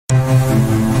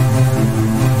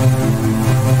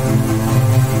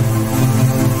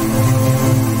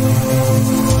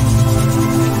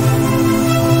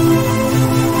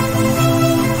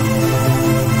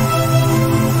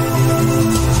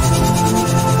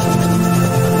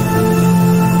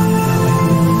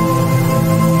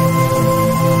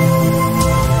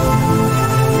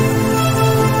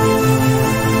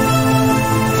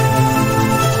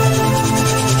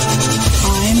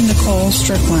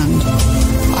Strickland.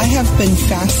 I have been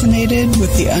fascinated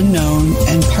with the unknown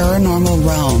and paranormal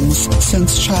realms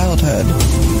since childhood.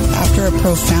 After a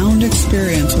profound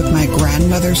experience with my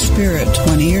grandmother's spirit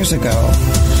 20 years ago,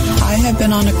 I have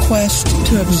been on a quest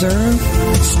to observe,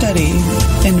 study,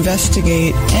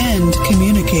 investigate, and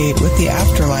communicate with the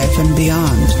afterlife and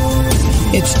beyond.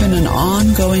 It's been an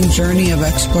ongoing journey of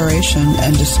exploration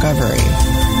and discovery,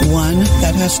 one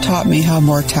that has taught me how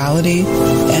mortality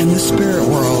and the spirit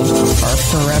world are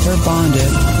forever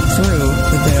bonded through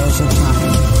the veils of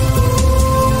time.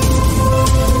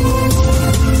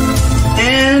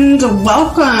 And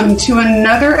welcome to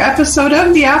another episode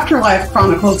of the Afterlife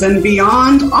Chronicles and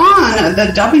Beyond on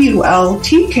the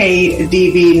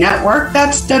WLTKDB network.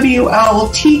 That's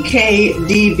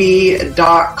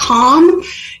WLTKDB.com.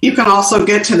 You can also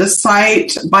get to the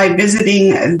site by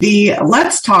visiting the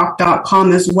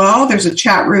letstalk.com as well. There's a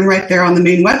chat room right there on the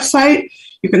main website.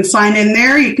 You can sign in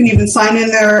there. You can even sign in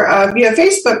there via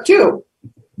Facebook too,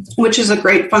 which is a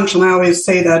great function. I always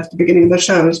say that at the beginning of the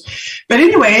shows. But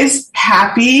anyways,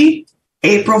 happy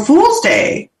April Fool's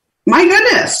Day. My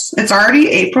goodness, it's already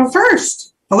April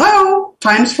 1st. Hello,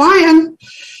 time's flying.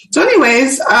 So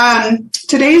anyways,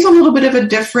 today's a little bit of a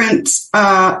different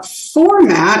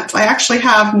format. I actually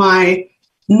have my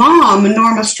mom,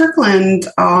 Norma Strickland,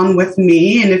 on with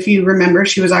me. And if you remember,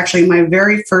 she was actually my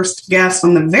very first guest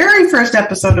on the very first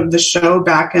episode of the show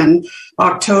back in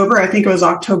October. I think it was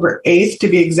October 8th, to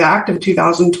be exact, of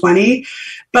 2020.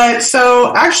 But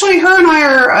so actually her and I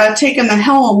are taking the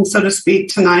helm, so to speak,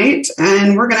 tonight.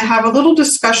 And we're going to have a little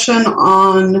discussion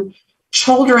on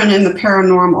children in the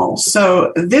paranormal.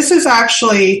 So this is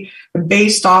actually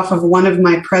based off of one of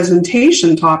my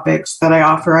presentation topics that I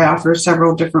offer. I offer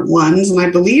several different ones. And I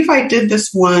believe I did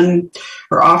this one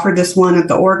or offered this one at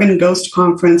the Oregon Ghost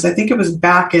Conference. I think it was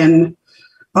back in,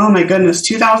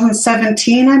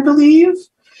 2017, I believe.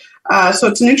 So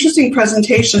it's an interesting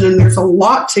presentation and there's a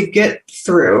lot to get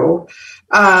through.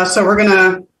 So we're going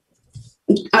to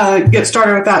get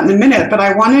started with that in a minute, but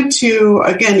I wanted to,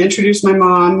 again, introduce my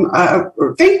mom,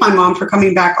 thank my mom for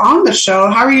coming back on the show.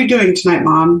 How are you doing tonight,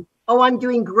 Mom? Oh, I'm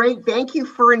doing great. Thank you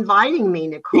for inviting me,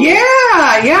 Nicole.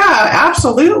 Yeah,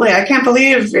 absolutely. I can't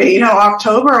believe,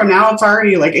 October, and now it's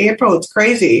already like April. It's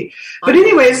crazy. But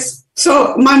anyways,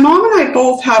 so my mom and I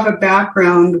both have a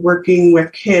background working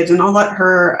with kids, and I'll let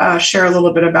her share a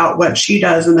little bit about what she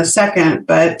does in a second.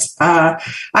 But I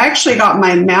actually got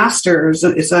my master's.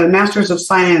 It's a master's of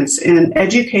science in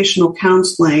educational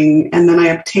counseling, and then I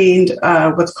obtained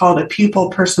what's called a pupil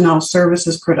personnel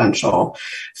services credential,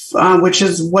 which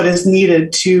is what is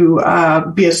needed to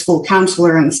be a school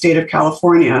counselor in the state of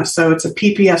California. So it's a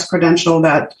PPS credential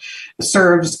that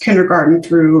serves kindergarten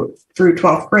through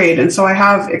 12th grade. And so I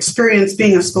have experience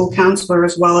being a school counselor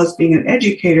as well as being an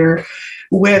educator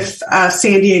with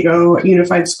San Diego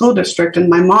Unified School District. And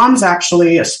my mom's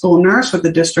actually a school nurse with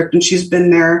the district, and she's been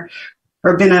there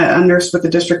or been a nurse with the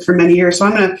district for many years. So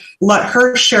I'm going to let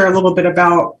her share a little bit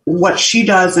about what she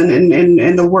does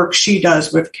and the work she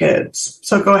does with kids.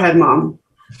 So go ahead, Mom.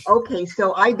 Okay,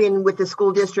 so I've been with the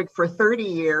school district for 30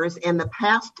 years, and the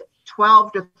past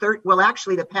 12 to 30, well,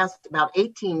 actually the past about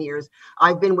 18 years,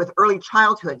 I've been with early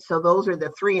childhood. So those are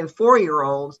the 3 and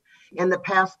 4-year-olds. In the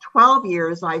past 12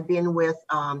 years, I've been with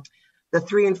the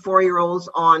 3 and 4-year-olds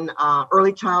on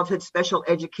early childhood special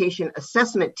education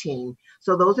assessment team.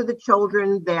 So those are the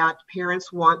children that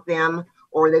parents want them,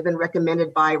 or they've been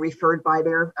referred by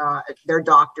their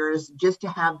doctors, just to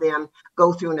have them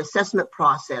go through an assessment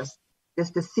process,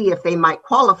 just to see if they might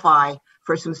qualify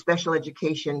for some special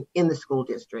education in the school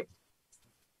district.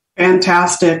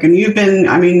 Fantastic. And you've been,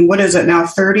 what is it now,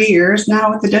 30 years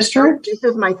now with the district? This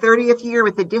is my 30th year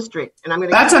with the district. And I'm going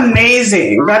to. That's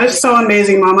amazing. That is so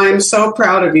amazing, Mom. I'm so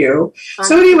proud of you.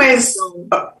 So anyways, go.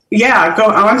 Oh,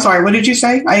 I'm sorry. What did you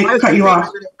say? I cut you off.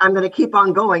 I'm going to keep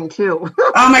on going too.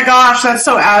 Oh my gosh, that's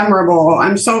so admirable.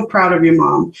 I'm so proud of you,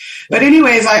 Mom. But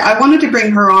anyways, I wanted to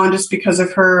bring her on just because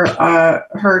of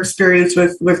her experience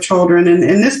with children.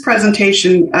 And this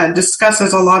presentation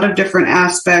discusses a lot of different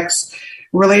aspects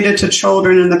related to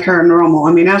children and the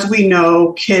paranormal. As we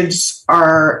know, kids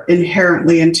are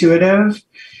inherently intuitive.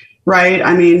 right?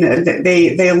 I mean,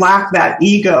 they lack that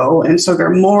ego. And so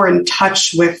they're more in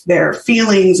touch with their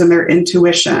feelings and their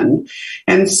intuition.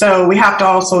 And so we have to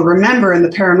also remember in the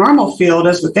paranormal field,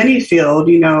 as with any field,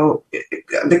 you know,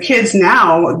 the kids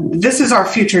now, this is our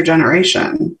future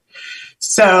generation.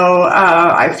 So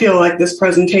I feel like this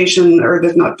presentation, or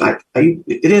it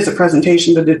is a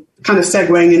presentation, but it kind of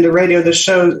segueing into radio, the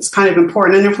show is kind of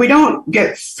important. And if we don't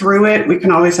get through it, we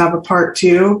can always have a part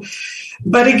 2.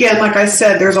 But again, like I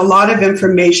said, there's a lot of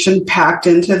information packed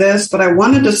into this, but I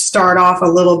wanted to start off a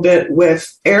little bit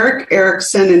with Erik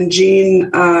Erikson and Jean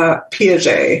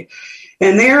Piaget.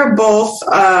 And they are both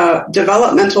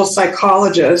developmental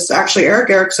psychologists. Actually, Erik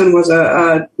Erikson was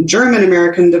a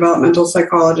German-American developmental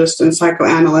psychologist and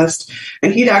psychoanalyst,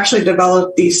 and he'd actually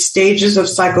developed these stages of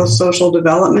psychosocial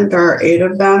development. There are 8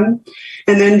 of them.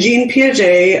 And then Jean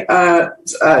Piaget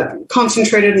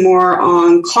concentrated more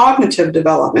on cognitive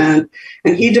development,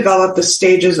 and he developed the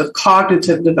stages of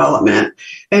cognitive development.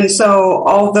 And so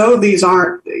although these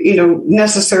aren't, you know,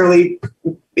 necessarily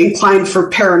inclined for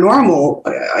paranormal,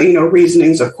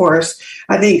 reasonings, of course,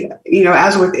 I think, you know,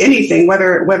 as with anything,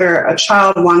 whether a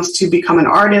child wants to become an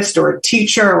artist or a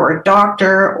teacher or a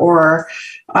doctor or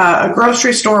a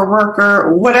grocery store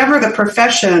worker, whatever the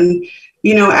profession,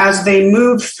 you know, as they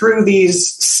move through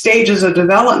these stages of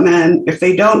development, if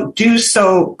they don't do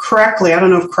so correctly, I don't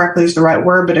know if correctly is the right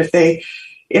word, but if they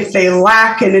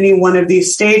lack in any one of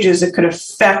these stages, it could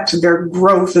affect their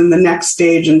growth in the next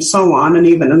stage and so on, and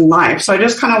even in life. So I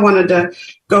just kind of wanted to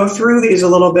go through these a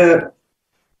little bit.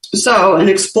 So, and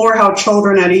explore how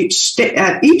children at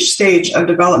each stage of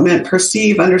development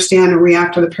perceive, understand, and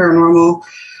react to the paranormal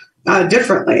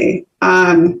differently.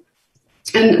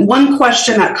 And one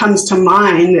question that comes to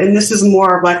mind, and this is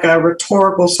more of like a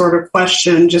rhetorical sort of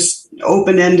question, just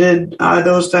open-ended,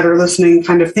 those that are listening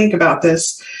kind of think about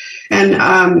this. And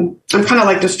I'm kind of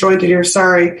like disjointed here,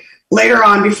 sorry. Later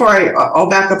on, before I'll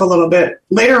back up a little bit.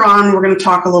 Later on, we're going to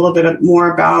talk a little bit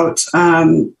more about,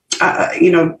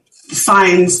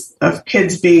 signs of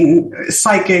kids being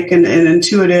psychic and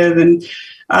intuitive, and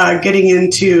getting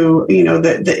into, you know,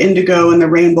 the indigo and the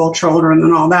rainbow children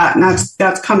and all that. And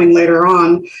that's coming later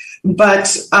on.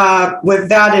 But with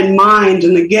that in mind,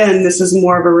 and again, this is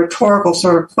more of a rhetorical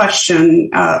sort of question,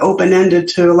 open-ended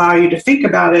to allow you to think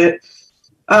about it.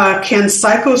 Can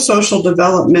psychosocial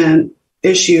development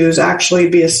issues actually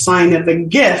be a sign of a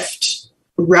gift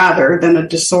rather than a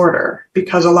disorder?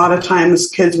 Because a lot of times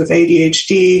kids with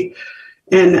ADHD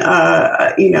and,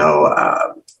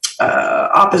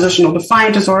 oppositional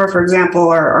defiant disorder, for example,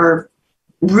 are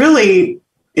really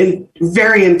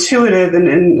very intuitive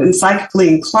and psychically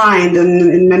inclined, and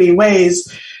in many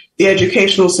ways, the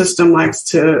educational system likes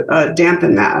to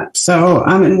dampen that. So,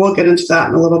 and we'll get into that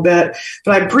in a little bit.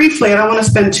 But I don't want to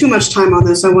spend too much time on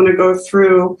this. I want to go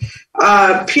through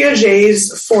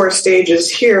Piaget's 4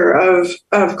 stages here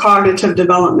of cognitive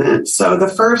development. So the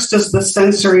first is the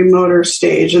sensory motor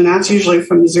stage, and that's usually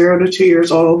from 0 to 2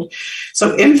 years old.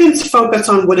 So infants focus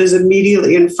on what is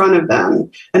immediately in front of them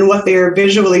and what they are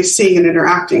visually seeing and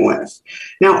interacting with.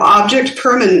 Now, object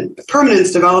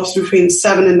permanence develops between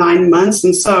 7 and 9 months.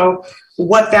 And so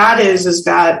what that is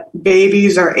that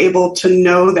babies are able to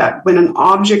know that when an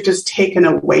object is taken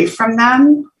away from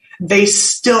them, they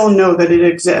still know that it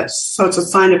exists. So it's a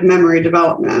sign of memory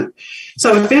development.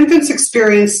 So if infants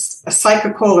experience a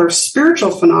psychical or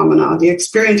spiritual phenomena, the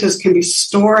experiences can be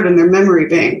stored in their memory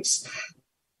banks,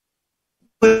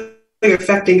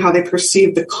 affecting how they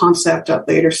perceive the concept at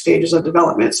later stages of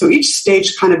development. So each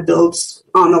stage kind of builds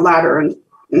on the ladder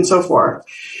and so forth.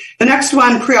 The next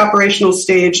one, preoperational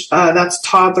stage, that's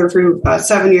toddler through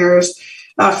 7 years.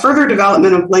 Further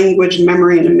development of language,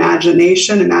 memory, and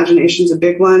imagination. Imagination is a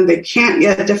big one. They can't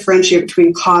yet differentiate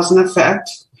between cause and effect.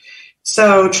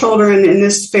 So children in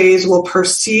this phase will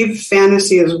perceive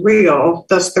fantasy as real,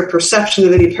 thus their perception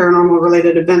of any paranormal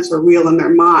related events are real in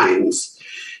their minds.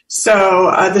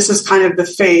 So this is kind of the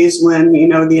phase when, you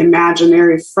know, the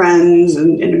imaginary friends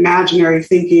and imaginary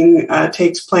thinking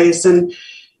takes place. And,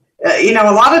 a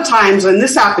lot of times, and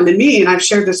this happened to me, and I've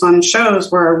shared this on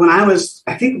shows, where when I was,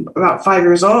 I think, about 5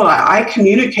 years old, I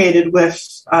communicated with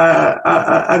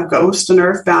a ghost, an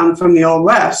earthbound from the Old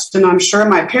West. And I'm sure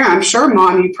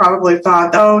Mom, you probably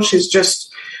thought, oh, she's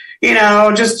just, she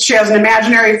has an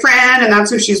imaginary friend and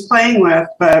that's who she's playing with.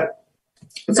 But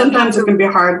sometimes it can be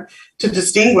hard to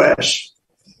distinguish.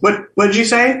 What did you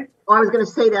say? I was going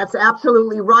to say that's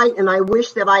absolutely right. And I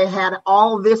wish that I had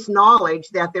all this knowledge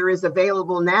that there is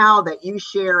available now that you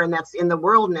share and that's in the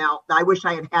world now. I wish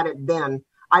I had it then.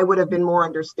 I would have been more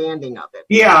understanding of it.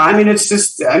 Yeah, I mean, it's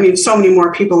just, I mean, so many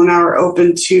more people now are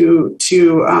open to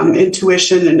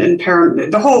intuition and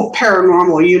the whole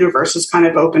paranormal universe has kind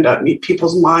of opened up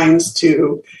people's minds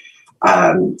to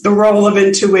the role of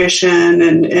intuition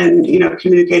and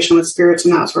communication with spirits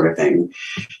and that sort of thing.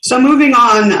 So moving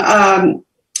on,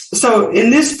 so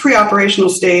in this pre-operational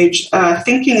stage,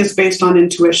 thinking is based on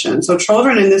intuition. So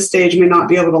children in this stage may not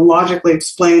be able to logically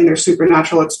explain their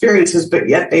supernatural experiences, but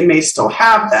yet they may still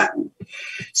have them.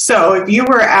 So if you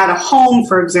were at a home,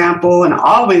 for example, and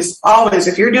always,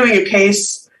 if you're doing a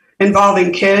case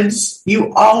involving kids,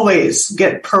 you always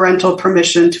get parental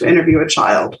permission to interview a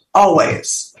child,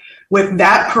 always. With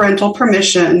that parental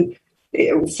permission,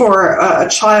 for a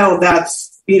child that's,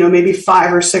 maybe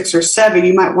 5 or 6 or 7,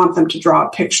 you might want them to draw a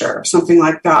picture. Something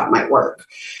like that might work.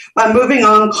 Moving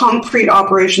on, concrete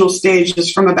operational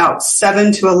stages from about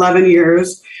 7 to 11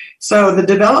 years. So the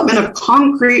development of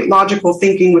concrete logical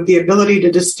thinking with the ability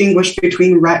to distinguish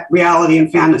between reality and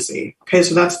fantasy. Okay,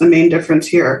 so that's the main difference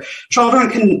here. Children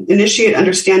can initiate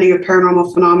understanding of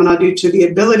paranormal phenomena due to the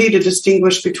ability to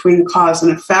distinguish between cause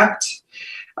and effect.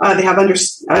 They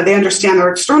understand their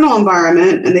external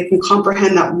environment, and they can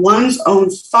comprehend that one's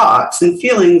own thoughts and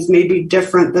feelings may be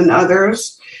different than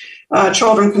others.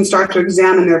 Children can start to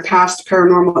examine their past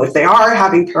paranormal. If they are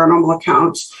having paranormal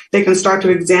accounts, they can start to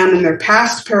examine their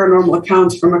past paranormal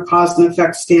accounts from a cause and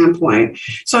effect standpoint.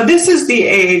 So this is the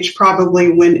age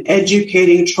probably when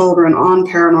educating children on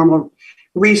paranormal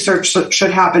research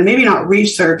should happen. Maybe not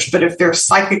research, but if they're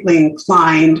psychically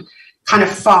inclined, kind of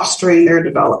fostering their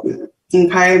development.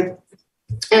 Okay.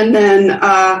 And then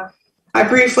I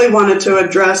briefly wanted to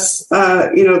address,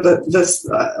 this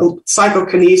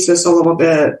psychokinesis a little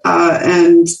bit,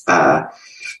 and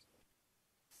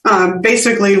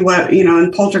basically what,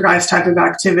 in poltergeist type of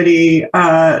activity,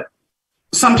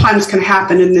 sometimes can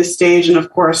happen in this stage. And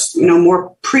of course,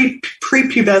 more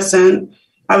prepubescent,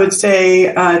 I would say,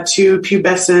 to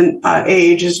pubescent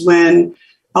age is when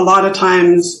a lot of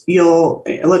times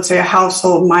let's say a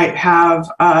household might have,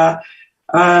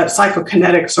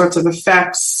 psychokinetic sorts of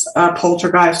effects,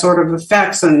 poltergeist sort of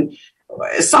effects. And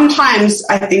sometimes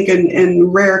I think in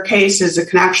rare cases, it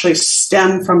can actually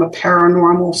stem from a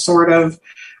paranormal sort of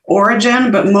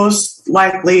origin, but most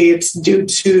likely it's due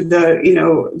to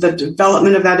the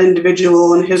development of that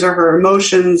individual and his or her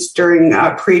emotions during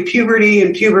pre-puberty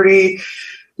and puberty.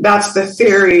 That's the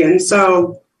theory. And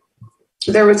so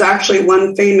there was actually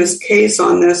one famous case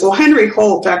on this. Well, Henry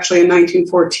Holt actually in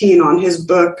 1914 on his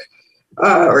book,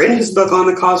 in his book on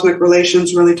the cosmic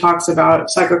relations, really talks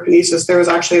about psychokinesis. There was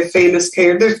actually a famous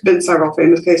case. There's been several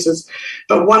famous cases,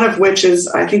 but one of which is,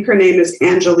 I think her name is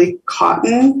Angelique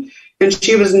Cotton, and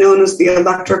she was known as the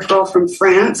Electric Girl from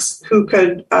France, who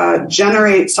could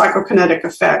generate psychokinetic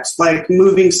effects like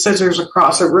moving scissors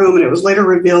across a room, and it was later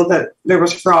revealed that there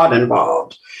was fraud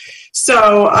involved.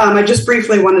 So I just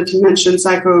briefly wanted to mention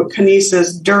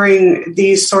psychokinesis during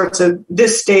these sorts of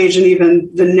this stage and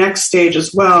even the next stage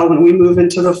as well, when we move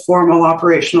into the formal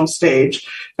operational stage.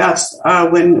 That's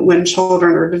when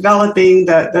children are developing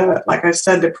the like I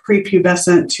said, the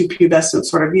prepubescent to pubescent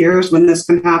sort of years when this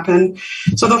can happen.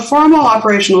 So the formal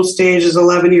operational stage is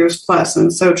 11 years plus.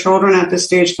 And so children at this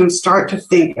stage can start to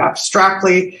think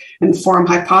abstractly and form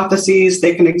hypotheses.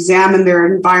 They can examine their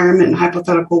environment in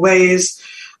hypothetical ways.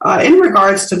 In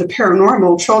regards to the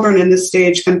paranormal, children in this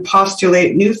stage can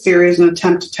postulate new theories and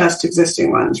attempt to test existing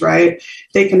ones, right?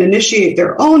 They can initiate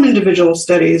their own individual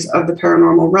studies of the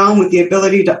paranormal realm with the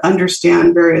ability to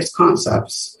understand various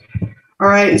concepts. All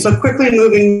right, and so quickly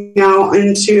moving now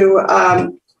into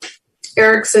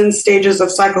Erikson's stages of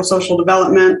psychosocial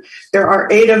development. There are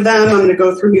 8 of them. I'm going to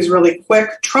go through these really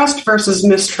quick. Trust versus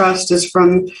mistrust is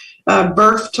from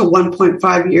birth to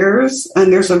 1.5 years,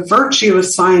 and there's a virtue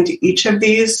assigned to each of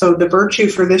these. So the virtue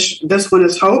for this one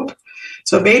is hope.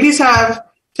 So babies have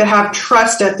to have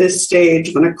trust at this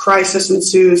stage. When a crisis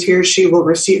ensues, he or she will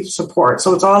receive support.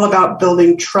 So it's all about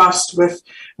building trust with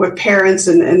parents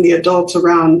and the adults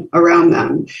around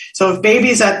them. So if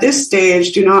babies at this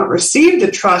stage do not receive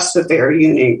the trust that they are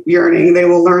yearning, they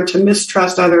will learn to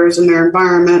mistrust others and their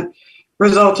environment,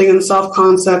 resulting in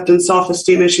self-concept and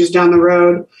self-esteem issues down the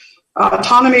road.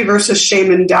 Autonomy versus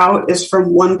shame and doubt is from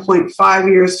 1.5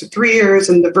 years to 3 years,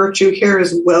 and the virtue here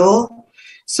is will.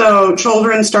 So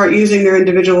children start using their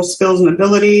individual skills and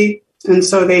ability, and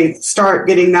so they start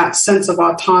getting that sense of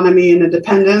autonomy and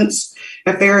independence.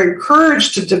 If they're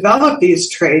encouraged to develop these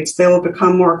traits, they will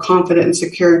become more confident and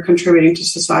secure in contributing to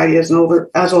society as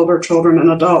older children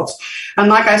and adults. And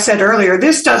like I said earlier,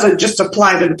 this doesn't just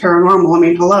apply to the paranormal. I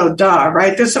mean, hello, duh,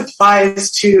 right? This applies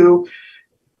to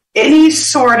any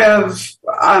sort of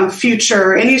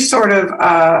future, any sort of,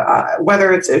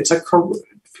 whether it's a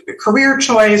career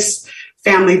choice,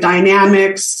 family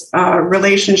dynamics,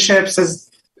 relationships,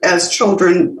 as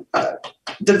children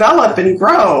develop and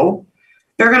grow,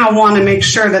 they're going to want to make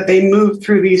sure that they move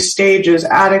through these stages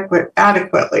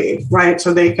adequately, right?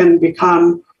 So they can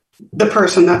become the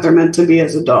person that they're meant to be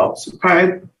as adults,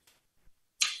 okay?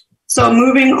 So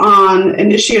moving on,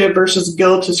 initiative versus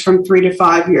guilt is from 3 to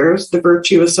 5 years. The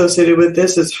virtue associated with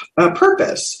this is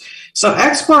purpose. So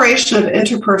exploration of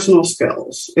interpersonal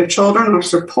skills. If children are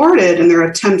supported in their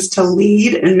attempts to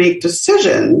lead and make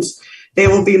decisions, they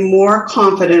will be more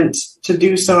confident to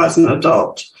do so as an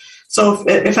adult. So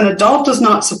if an adult does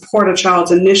not support a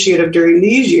child's initiative during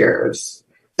these years,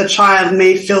 the child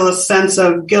may feel a sense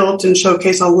of guilt and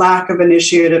showcase a lack of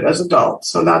initiative as adults.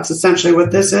 So that's essentially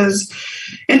what this is.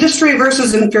 Industry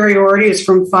versus inferiority is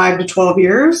from 5 to 12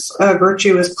 years.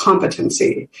 Virtue is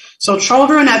competency. So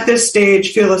children at this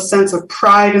stage feel a sense of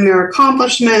pride in their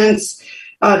accomplishments.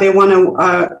 They want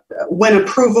to win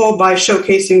approval by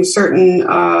showcasing certain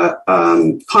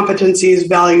competencies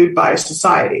valued by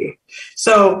society.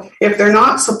 So if they're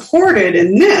not supported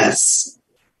in this,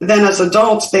 then as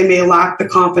adults, they may lack the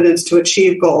confidence to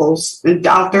achieve goals and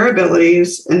doubt their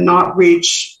abilities and not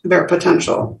reach their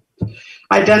potential.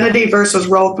 Identity versus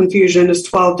role confusion is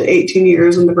 12 to 18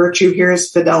 years, and the virtue here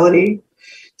is fidelity.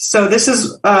 So this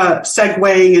is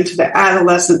segueing into the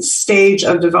adolescent stage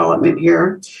of development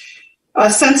here.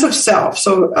 A sense of self.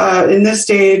 So in this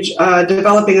stage,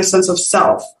 developing a sense of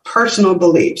self, personal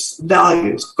beliefs,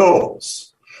 values, goals.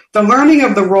 The learning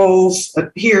of the roles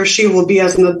he or she will be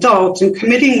as an adult and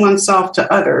committing oneself to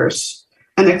others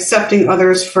and accepting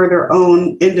others for their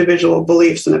own individual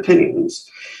beliefs and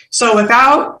opinions. So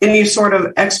without any sort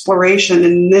of exploration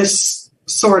in this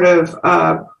sort of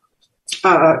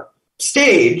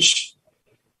stage,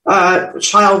 a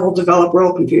child will develop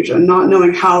role confusion, not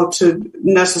knowing how to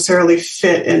necessarily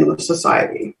fit in with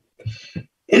society.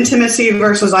 Intimacy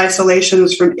versus isolation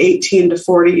is from 18 to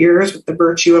 40 years with the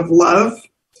virtue of love.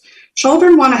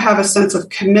 Children want to have a sense of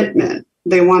commitment.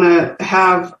 They want to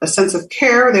have a sense of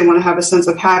care. They want to have a sense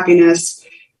of happiness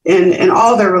in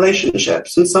all their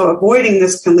relationships. And so avoiding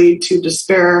this can lead to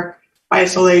despair,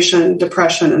 isolation,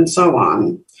 depression, and so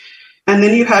on. And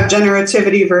then you have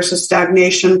generativity versus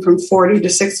stagnation from 40 to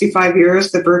 65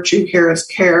 years. The virtue here is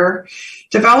care.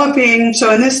 Developing,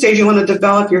 so in this stage, you want to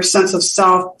develop your sense of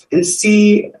self and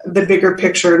see the bigger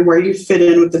picture and where you fit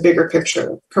in with the bigger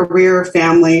picture, career,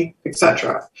 family,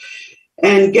 etc.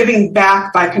 And giving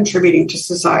back by contributing to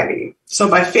society. So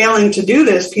by failing to do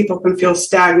this, people can feel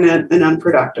stagnant and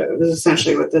unproductive is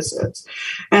essentially what this is.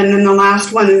 And then the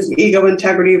last one is ego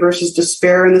integrity versus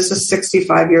despair. And this is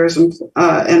 65 years and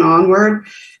onward.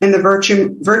 And the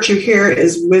virtue here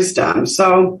is wisdom.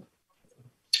 So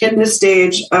in this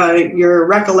stage, you're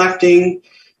recollecting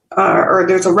or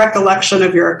there's a recollection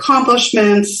of your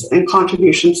accomplishments and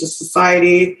contributions to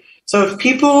society. So if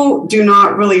people do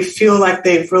not really feel like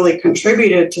they've really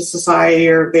contributed to society,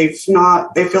 or they feel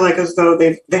like as though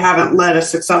they haven't led a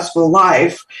successful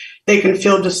life, they can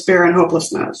feel despair and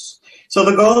hopelessness. So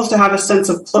the goal is to have a sense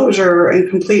of closure and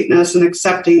completeness and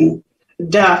accepting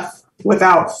death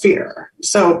without fear.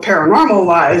 So paranormal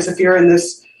wise, if you're in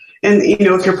this, and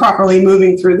if you're properly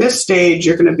moving through this stage,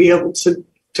 you're going to be able to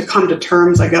come to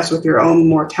terms, I guess, with your own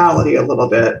mortality a little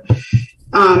bit.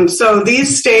 So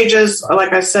these stages,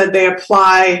 like I said, they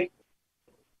apply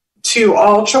to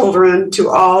all children, to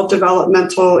all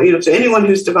developmental, to anyone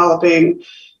who's developing.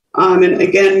 And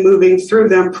again, moving through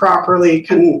them properly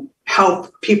can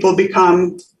help people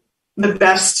become the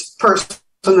best person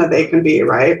that they can be,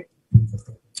 right?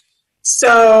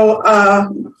 So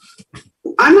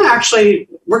we're going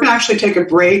to actually take a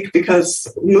break,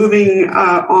 because moving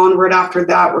onward after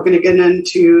that, we're going to get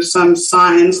into some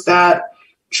signs that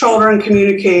children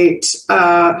communicate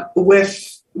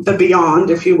with the beyond,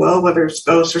 if you will, whether it's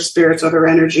ghosts or spirits, other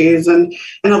energies, and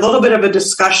a little bit of a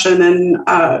discussion and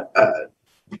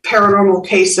paranormal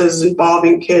cases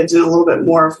involving kids, and a little bit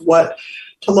more of what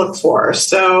to look for.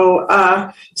 So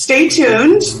stay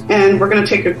tuned, and we're going to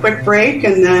take a quick break,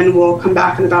 and then we'll come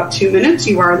back in about 2 minutes.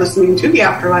 You are listening to the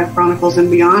Afterlife Chronicles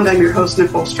and Beyond. I'm your host,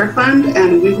 Nicole Strickland,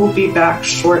 and we will be back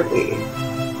shortly.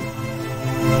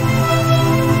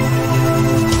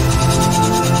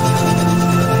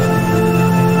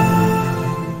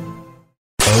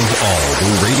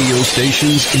 Radio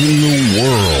stations in the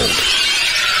world,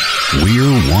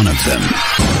 we're one of them.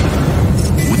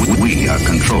 We are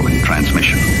controlling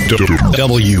transmission.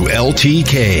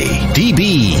 WLTK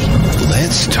DB.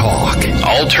 Let's talk.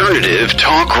 Alternative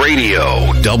Talk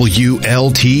Radio.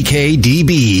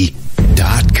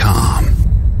 WLTKDB.com.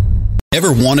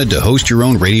 Ever wanted to host your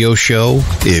own radio show?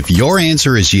 If your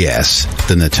answer is yes,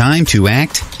 then the time to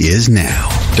act is now.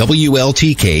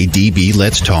 WLTK DB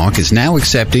Let's Talk is now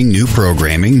accepting new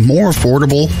programming more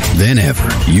affordable than ever.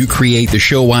 You create the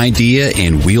show idea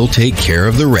and we'll take care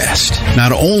of the rest.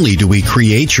 Not only do we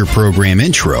create your program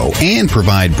intro and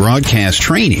provide broadcast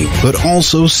training, but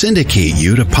also syndicate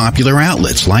you to popular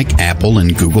outlets like Apple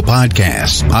and Google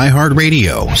Podcasts,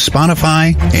 iHeartRadio,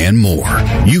 Spotify, and more.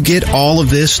 You get all of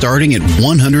this starting at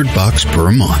 $100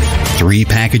 per month. 3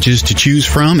 packages to choose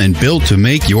from and built to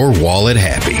make your wallet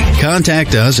happy.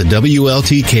 Contact us at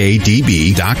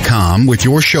WLTKDB.com with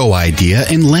your show idea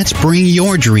and let's bring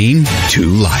your dream to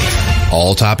life.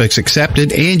 All topics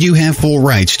accepted and you have full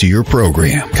rights to your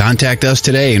program. Contact us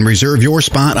today and reserve your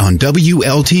spot on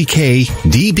WLTK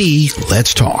DB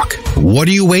Let's Talk. What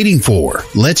are you waiting for?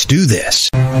 Let's do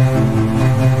this.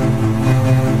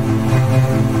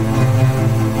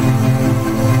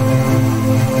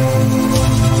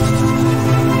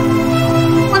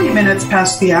 Minutes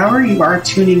past the hour, you are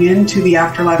tuning in to the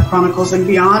Afterlife Chronicles and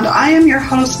Beyond. I am your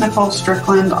host, Nicole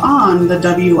Strickland, on the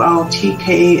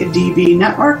WLTKDB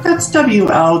network. That's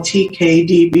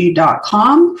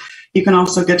WLTKDB.com. You can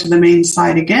also get to the main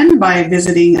site again by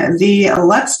visiting the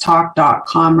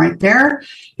letstalk.com right there.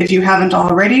 If you haven't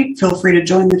already, feel free to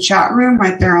join the chat room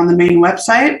right there on the main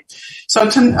website. So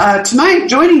tonight,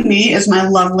 joining me is my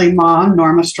lovely mom,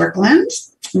 Norma Strickland.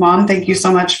 Mom, thank you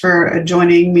so much for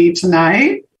joining me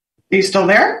tonight. Are you still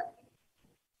there?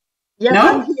 Yes, no?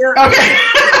 I'm here. Okay.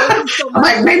 I'm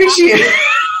like, maybe she is.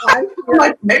 I'm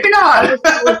like, maybe not.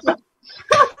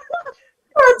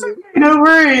 No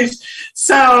worries.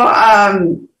 So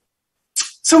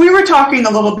we were talking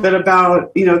a little bit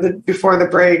about, before the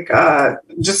break,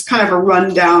 just kind of a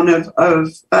rundown of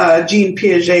Jean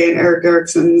Piaget and Erik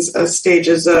Erikson's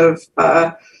stages of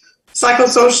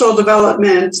psychosocial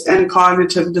development and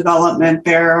cognitive development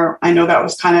there. I know that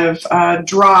was kind of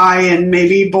dry and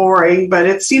maybe boring, but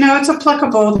it's, it's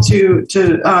applicable to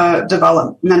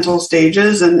developmental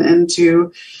stages and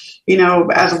to,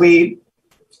 as we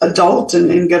adult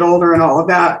and get older and all of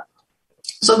that.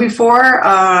 So before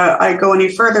I go any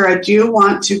further, I do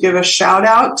want to give a shout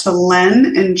out to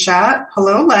Len in chat.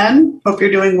 Hello, Len. Hope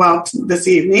you're doing well this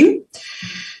evening.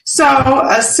 So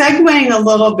segueing a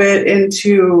little bit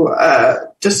into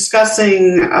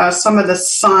discussing some of the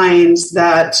signs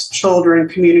that children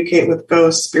communicate with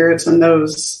ghosts, spirits, and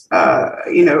those,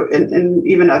 and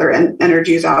even other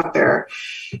energies out there.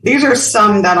 These are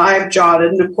some that I've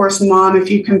jotted. And, of course, Mom, if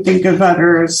you can think of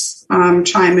others,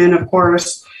 chime in, of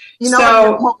course.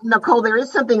 Nicole, there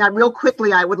is something I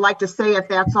would like to say, if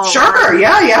that's all right. Sure,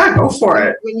 yeah, go for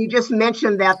it. When you just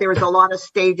mentioned that there was a lot of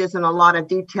stages and a lot of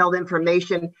detailed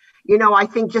information, I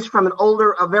think just from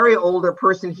a very older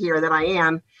person here that I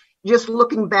am, just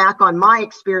looking back on my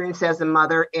experience as a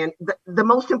mother, and the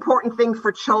most important thing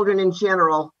for children in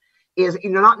general is,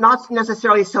 not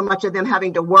necessarily so much of them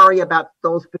having to worry about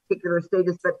those particular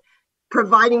stages, but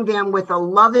providing them with a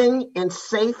loving and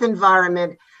safe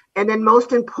environment. And then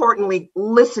most importantly,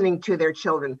 listening to their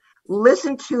children.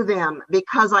 Listen to them,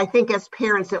 because I think as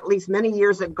parents, at least many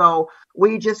years ago,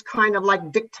 we just kind of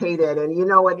like dictated and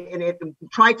it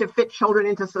tried to fit children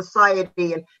into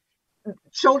society. And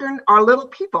children are little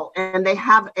people and they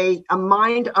have a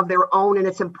mind of their own. And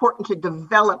it's important to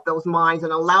develop those minds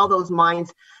and allow those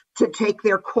minds to take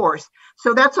their course.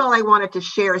 So that's all I wanted to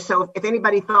share. So if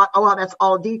anybody thought, that's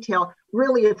all detail,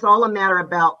 really, it's all a matter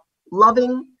about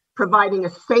loving, providing a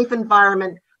safe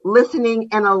environment, listening,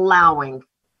 and allowing.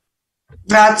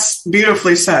 That's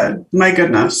beautifully said. My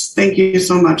goodness. Thank you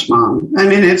so much, Mom. I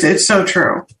mean, it's so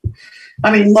true.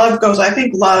 I mean, I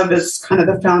think love is kind of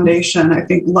the foundation. I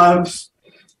think love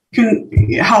can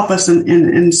help us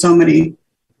in so many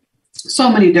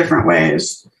different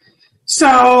ways.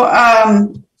 So,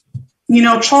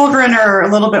 children are a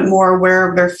little bit more aware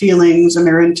of their feelings and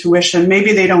their intuition.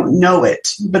 Maybe they don't know it,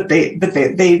 but they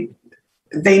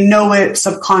know it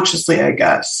subconsciously, I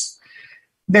guess.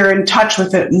 They're in touch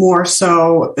with it more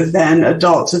so than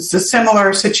adults. It's a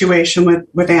similar situation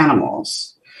with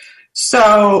animals.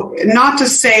 So not to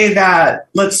say that,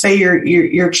 let's say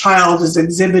your child is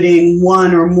exhibiting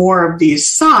one or more of these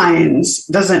signs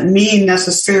doesn't mean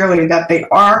necessarily that they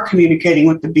are communicating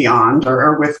with the beyond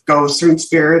or with ghosts or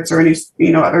spirits or any,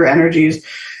 other energies,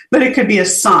 but it could be a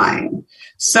sign.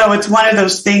 So it's one of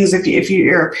those things, if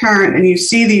you're a parent and you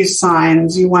see these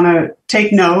signs, you want to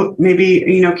take note, maybe,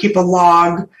 keep a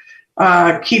log,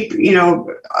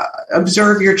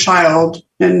 observe your child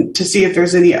and to see if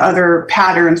there's any other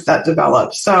patterns that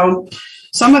develop. So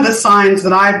some of the signs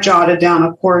that I've jotted down,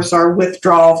 of course, are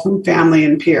withdrawal from family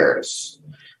and peers.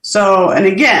 So, and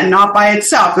again, not by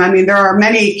itself. I mean, there are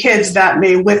many kids that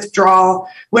may withdraw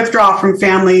from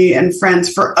family and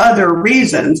friends for other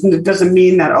reasons. And it doesn't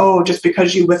mean that, just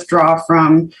because you withdraw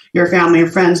from your family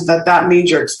and friends, that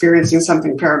means you're experiencing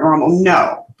something paranormal.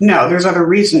 No, there's other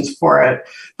reasons for it.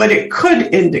 But it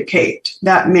could indicate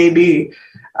that maybe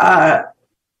a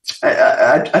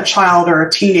child or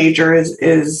a teenager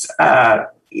is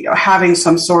having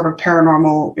some sort of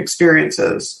paranormal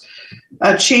experiences.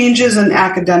 Changes in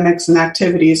academics and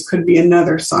activities could be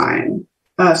another sign.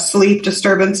 Sleep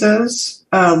disturbances,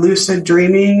 lucid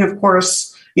dreaming. Of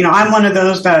course, I'm one of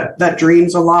those that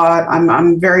dreams a lot.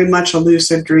 I'm very much a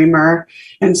lucid dreamer,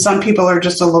 and some people are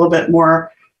just a little bit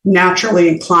more naturally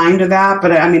inclined to that.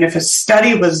 But I mean, if a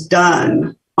study was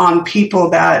done on people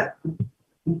that,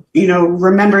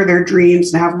 remember their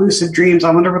dreams and have lucid dreams,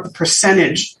 I wonder what the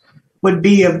percentage would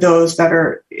be of those that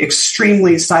are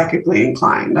extremely psychically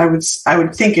inclined. I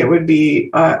would think it would be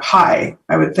high,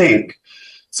 I would think.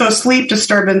 So sleep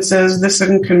disturbances, this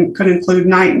could include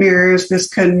nightmares. This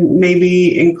can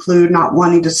maybe include not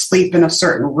wanting to sleep in a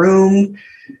certain room,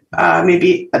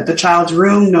 maybe at the child's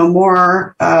room, no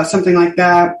more, something like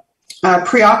that.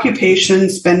 Preoccupation,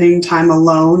 spending time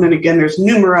alone. And again, there's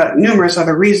numerous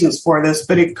other reasons for this,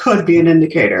 but it could be an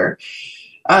indicator.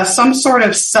 Some sort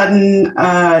of sudden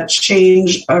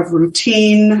change of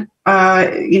routine.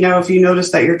 If you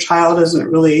notice that your child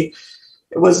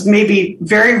was maybe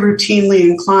very routinely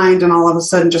inclined and all of a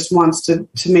sudden just wants to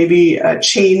maybe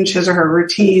change his or her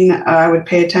routine, I would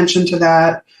pay attention to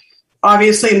that.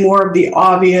 Obviously, more of the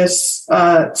obvious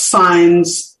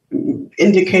signs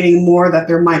indicating more that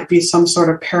there might be some sort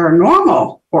of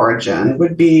paranormal origin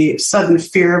would be sudden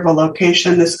fear of a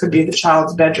location. This could be the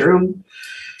child's bedroom.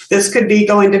 This could be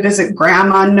going to visit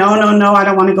grandma. No, I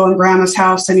don't want to go in grandma's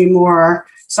house anymore.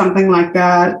 Something like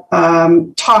that.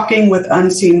 Talking with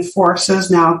unseen forces.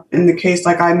 Now, in the case,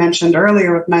 like I mentioned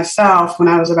earlier with myself, when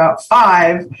I was about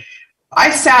 5, I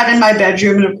sat in my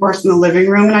bedroom and, of course, in the living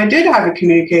room, and I did have a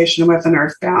communication with an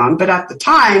earthbound. But at the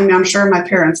time, I'm sure my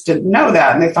parents didn't know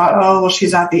that. And they thought,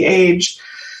 she's at the age,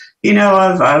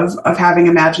 of having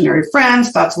imaginary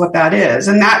friends. That's what that is.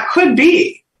 And that could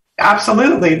be.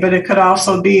 Absolutely. But it could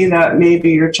also be that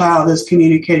maybe your child is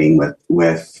communicating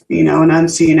with an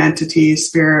unseen entity,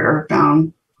 spirit,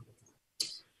 earthbound.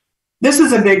 This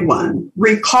is a big one.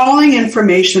 Recalling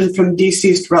information from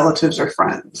deceased relatives or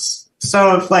friends.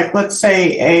 So if, like, let's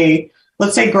say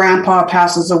grandpa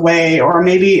passes away, or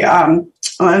maybe a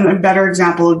better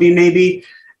example would be maybe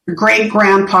great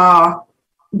grandpa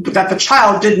that the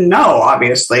child didn't know,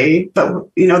 obviously, but,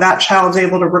 that child's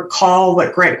able to recall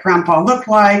what great grandpa looked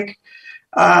like,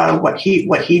 what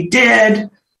he did,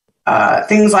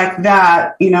 things like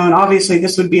that, and obviously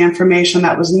this would be information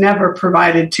that was never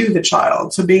provided to the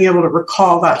child. So being able to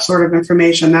recall that sort of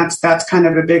information, that's kind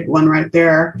of a big one right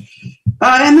there.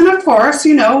 And then, of course,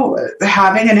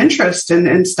 having an interest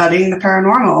in studying the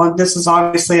paranormal. And this is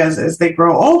obviously as they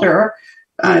grow older.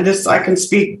 I can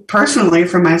speak personally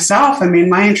for myself. I mean,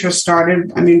 my interest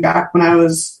started, back when I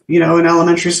was, in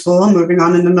elementary school and moving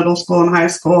on into middle school and high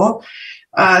school.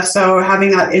 So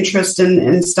having that interest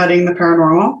in studying the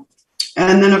paranormal.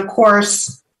 And then, of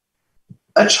course,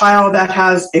 a child that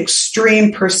has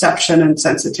extreme perception and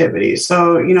sensitivity.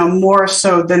 So, more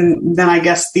so than I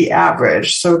guess the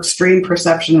average. So extreme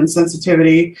perception and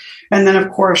sensitivity. And then, of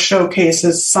course,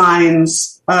 showcases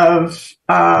signs of,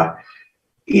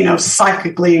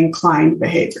 psychically inclined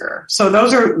behavior. So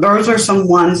those are some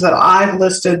ones that I've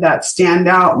listed that stand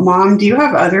out. Mom, do you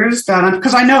have others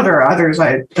because I know there are others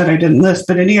that I didn't list,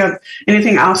 but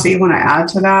anything else that you want to add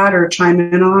to that or chime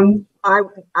in on?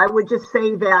 I would just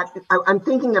say that I'm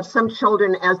thinking of some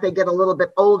children as they get a little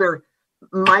bit older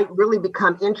might really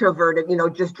become introverted,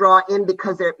 just draw in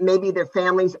because maybe their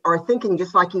families are thinking,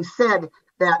 just like you said,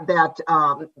 that's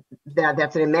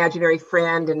an imaginary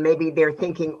friend, and maybe they're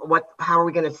thinking, how are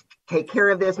we going to take care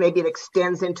of this? Maybe it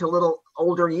extends into little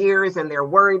older years, and they're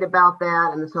worried about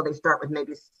that, and so they start with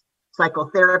maybe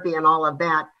psychotherapy and all of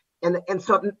that, and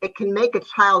so it can make a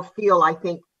child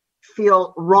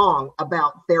feel wrong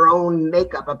about their own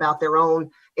makeup, about their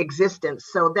own existence.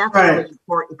 So that's right. Really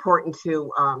important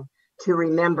to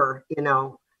remember.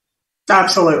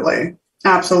 Absolutely.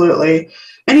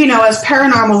 And, as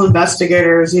paranormal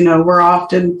investigators, we're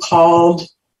often called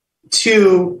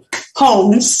to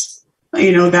homes,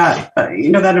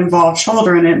 that involve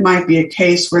children. It might be a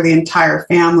case where the entire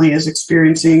family is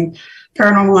experiencing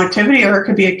paranormal activity, or it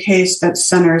could be a case that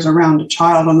centers around a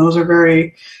child. And those are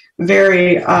very,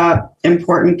 very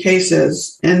important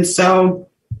cases. And so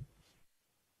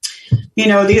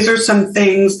These are some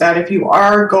things that if you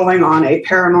are going on a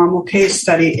paranormal case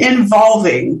study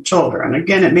involving children,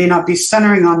 again, it may not be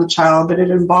centering on the child, but it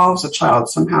involves a child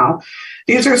somehow.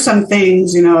 These are some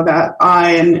things, that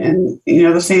I and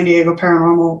the San Diego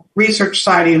Paranormal Research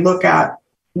Society look at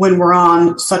when we're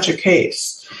on such a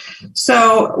case.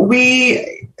 So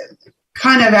we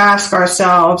kind of ask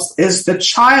ourselves, is the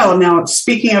child, now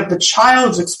speaking of the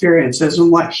child's experiences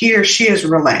and what he or she is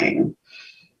relaying,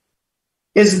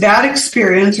 is that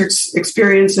experience or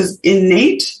experiences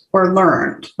innate or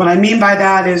learned? What I mean by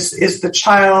that is the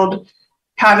child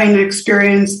having an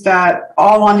experience that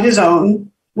all on his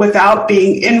own without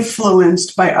being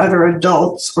influenced by other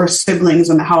adults or siblings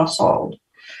in the household?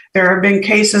 There have been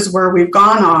cases where we've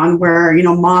gone on where,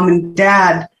 mom and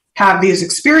dad have these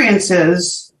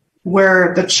experiences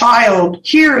where the child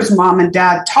hears mom and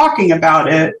dad talking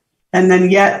about it, and then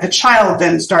yet the child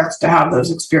then starts to have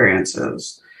those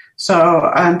experiences.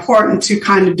 So important to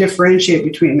kind of differentiate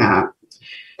between that.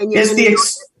 And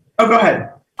go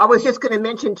ahead. I was just going to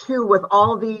mention too, with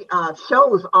all the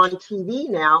shows on TV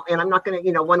now, and I'm not going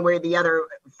to, one way or the other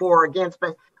for or against,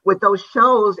 but with those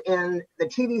shows and the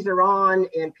TVs are on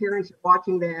and parents are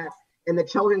watching that and the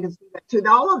children can see that too,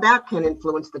 all of that can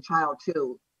influence the child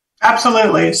too.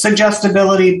 Absolutely.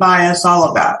 Suggestibility, bias, all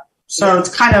of that. So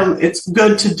it's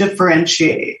good to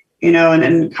differentiate.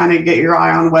 And kind of get your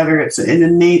eye on whether it's an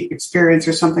innate experience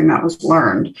or something that was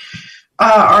learned.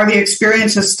 Are the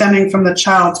experiences stemming from the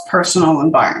child's personal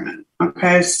environment?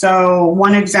 Okay, so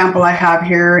one example I have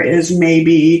here is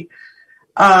maybe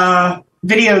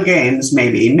video games,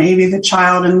 maybe the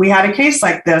child, and we had a case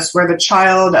like this where the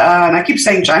child, and I keep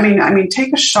saying, I mean,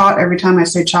 take a shot every time I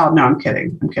say child. No, I'm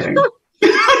kidding. How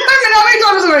many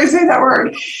times do I say that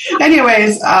word?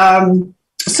 Anyways,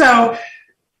 so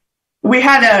we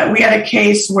had a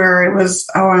case where it was,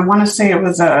 I want to say it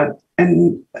was an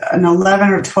 11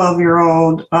 or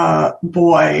 12-year-old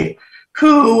boy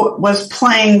who was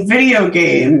playing video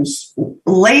games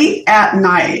late at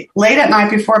night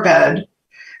before bed,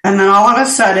 and then all of a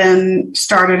sudden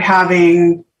started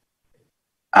having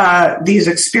these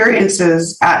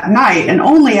experiences at night, and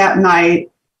only at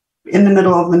night, in the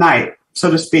middle of the night,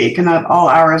 so to speak, and at all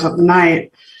hours of the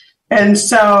night. And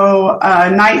so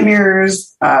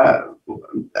nightmares,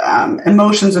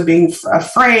 emotions of being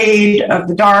afraid of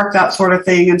the dark, that sort of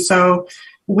thing. And so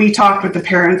we talked with the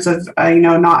parents of,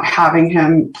 not having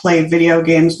him play video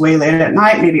games way late at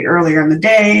night, maybe earlier in the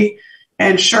day.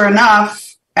 And sure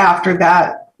enough, after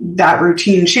that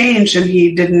routine changed and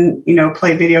he didn't,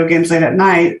 play video games late at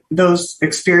night, those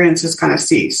experiences kind of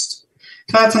ceased.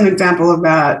 So that's an example of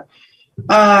that.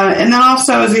 And then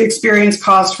also is the experience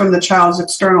caused from the child's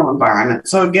external environment.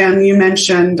 So again, you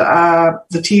mentioned the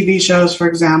TV shows, for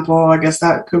example. I guess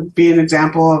that could be an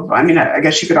example of, I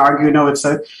guess you could argue, no, it's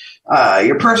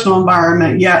your personal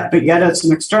environment, but yet it's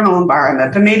an external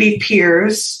environment. But maybe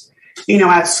peers,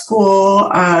 at school,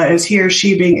 is he or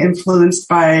she being influenced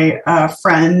by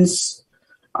friends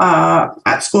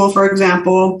at school, for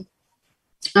example?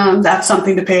 That's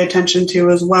something to pay attention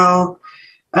to as well.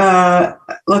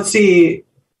 Let's see.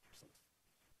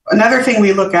 Another thing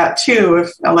we look at too,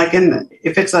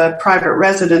 if it's a private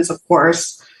residence, of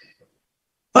course,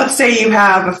 let's say you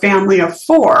have a family of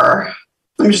 4.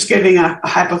 I'm just giving a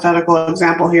hypothetical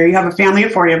example here. You have a family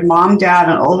of 4. You have mom, dad,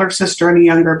 an older sister, and a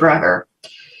younger brother.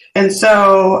 And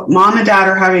so mom and dad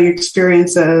are having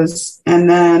experiences, and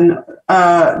then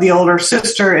the older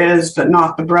sister is, but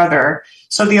not the brother.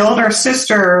 So the older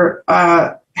sister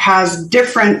has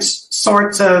different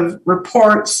sorts of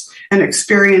reports and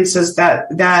experiences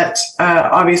that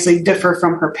obviously differ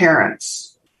from her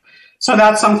parents. So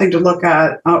that's something to look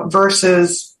at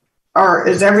versus, or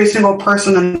is every single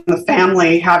person in the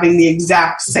family having the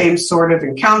exact same sort of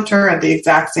encounter at the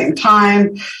exact same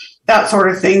time, that sort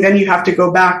of thing. Then you have to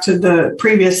go back to the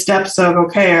previous steps of,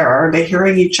 okay, are they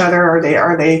hearing each other?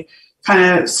 Are they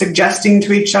kind of suggesting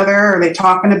to each other? Are they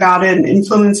talking about it and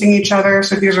influencing each other?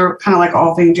 So these are kind of like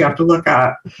all things you have to look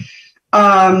at.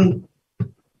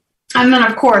 And then,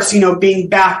 of course, being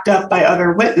backed up by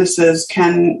other witnesses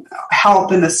can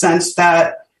help in the sense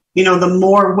that, the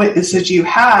more witnesses you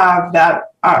have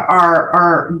that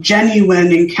are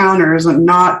genuine encounters and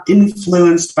not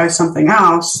influenced by something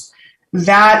else,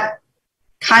 that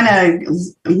kind of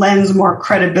lends more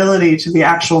credibility to the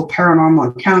actual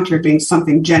paranormal encounter being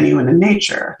something genuine in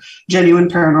nature, genuine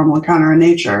paranormal encounter in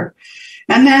nature.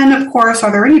 And then, of course,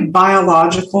 are there any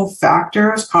biological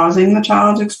factors causing the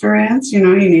child's experience?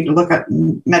 You need to look at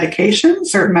medications.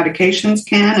 Certain medications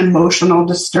can, emotional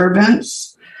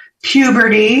disturbance,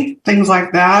 puberty, things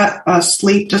like that,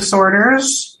 sleep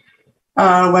disorders,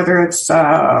 whether it's,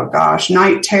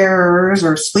 night terrors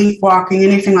or sleepwalking,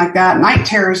 anything like that. Night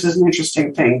terrors is an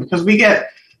interesting thing because we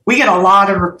get a lot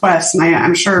of requests, and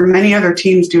I'm sure many other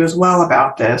teams do as well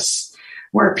about this,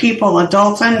 where people,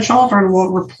 adults and children, will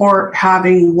report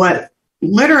having what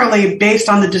literally, based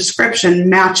on the description,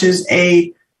 matches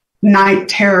a night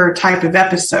terror type of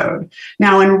episode.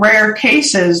 Now, in rare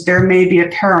cases, there may be a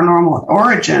paranormal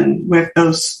origin with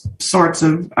those sorts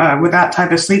of, with that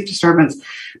type of sleep disturbance,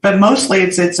 but mostly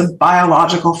it's a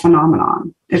biological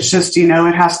phenomenon. It's just, it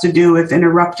has to do with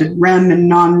interrupted REM and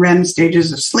non-REM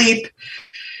stages of sleep.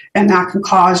 And that can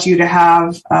cause you to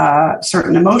have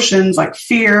certain emotions like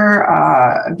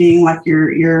fear, being like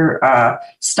you're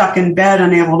stuck in bed,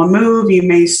 unable to move. You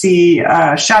may see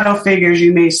shadow figures.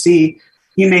 You may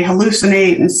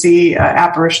hallucinate and see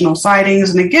apparitional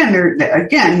sightings. And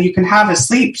again, you can have a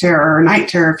sleep terror or night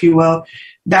terror, if you will,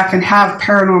 that can have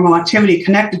paranormal activity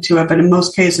connected to it. But in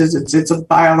most cases, it's a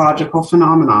biological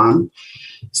phenomenon.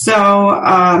 So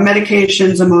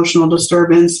medications, emotional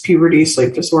disturbance, puberty,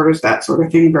 sleep disorders, that sort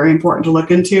of thing, very important to look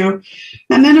into.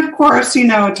 And then, of course,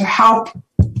 to help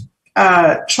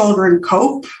children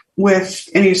cope with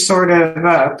any sort of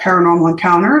paranormal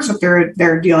encounters that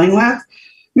they're dealing with,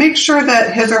 make sure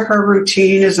that his or her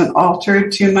routine isn't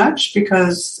altered too much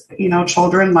because,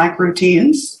 children like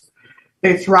routines.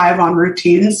 They thrive on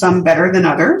routines, some better than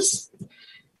others.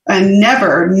 And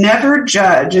never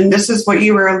judge. And this is what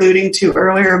you were alluding to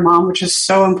earlier, Mom, which is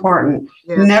so important.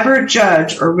 Yeah. Never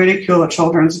judge or ridicule a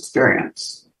children's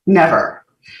experience. Never.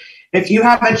 If you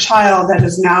have a child that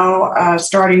is now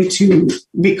starting to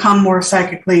become more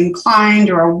psychically inclined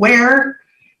or aware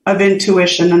of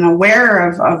intuition and aware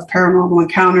of paranormal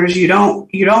encounters, you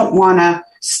don't want to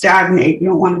stagnate. You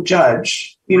don't want to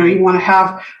judge. You want to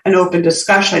have an open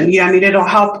discussion. Yeah, it'll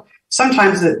help.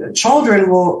 Sometimes the children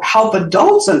will help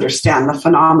adults understand the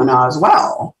phenomena as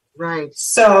well. Right.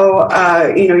 So,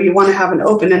 you want to have an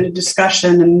open-ended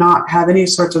discussion and not have any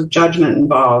sorts of judgment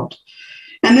involved.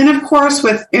 And then, of course,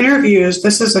 with interviews,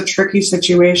 this is a tricky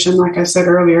situation. Like I said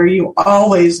earlier, you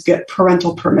always get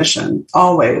parental permission,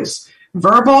 always.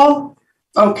 Verbal,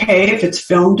 okay, if it's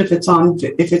filmed, if it's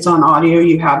on audio,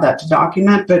 you have that to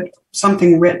document, but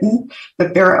something written,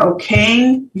 that they're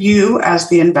okaying you as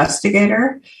the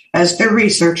investigator, as the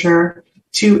researcher,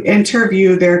 to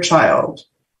interview their child.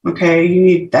 Okay, you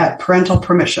need that parental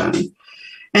permission.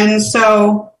 And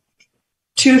so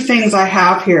 2 things I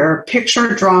have here,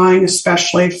 picture drawing,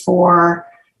 especially for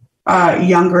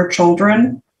younger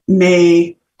children,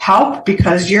 may help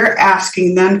because you're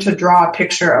asking them to draw a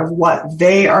picture of what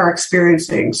they are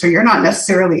experiencing. So you're not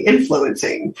necessarily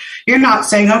influencing. You're not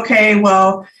saying, okay,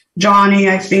 well, Johnny,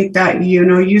 I think that,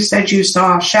 you said you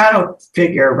saw a shadow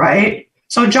figure, right?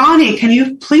 So, Johnny, can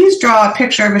you please draw a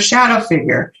picture of a shadow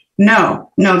figure? No,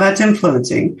 that's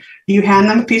influencing. You hand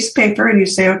them a piece of paper and you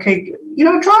say, okay,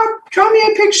 draw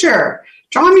me a picture.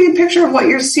 Draw me a picture of what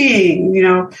you're seeing,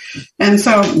 And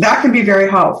so that can be very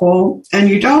helpful. And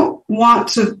you don't want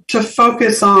to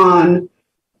focus on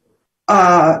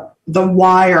the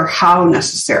why or how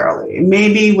necessarily.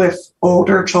 Maybe with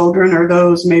older children or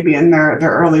those maybe in their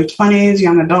early 20s,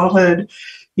 young adulthood,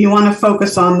 you want to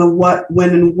focus on the what,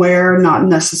 when, and where, not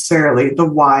necessarily the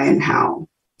why and how.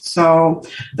 So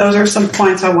those are some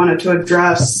points I wanted to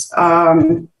address.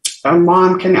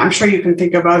 Mom, I'm sure you can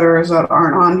think of others that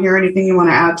aren't on here. Anything you want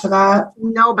to add to that?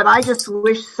 No, but I just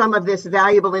wish some of this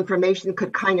valuable information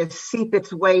could kind of seep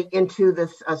its way into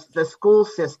the school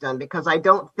system, because I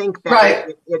don't think that,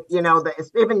 right.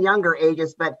 It's even younger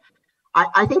ages, but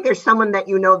I think there's someone that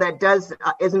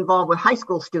that is involved with high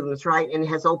school students, right, and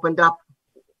has opened up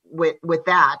with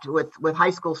high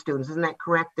school students. Isn't that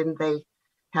correct? Didn't they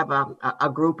have a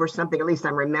group or something? At least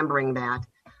I'm remembering that.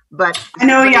 But I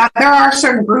know, yeah, there are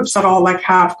certain groups that all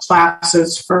have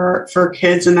classes for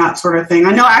kids and that sort of thing.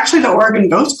 I know actually the Oregon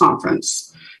Ghost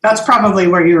Conference, that's probably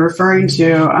what you're referring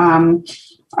to.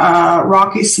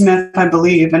 Rocky Smith, I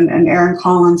believe, and Aaron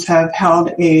Collins have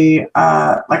held a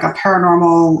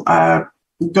paranormal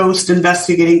ghost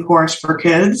investigating course for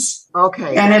kids.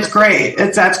 Okay. And it's great.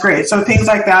 That's great. So things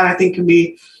like that I think can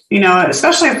be,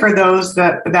 especially for those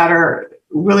that are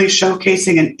really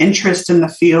showcasing an interest in the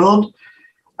field.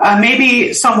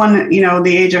 Maybe someone,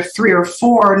 the age of 3 or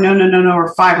 4, no,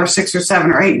 or 5 or 6 or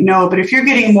 7 or 8, no. But if you're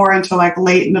getting more into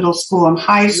late middle school and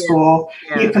high school,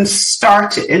 you can start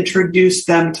to introduce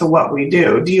them to what we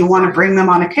do. Do you want to bring them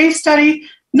on a case study?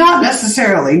 Not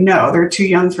necessarily. No, they're too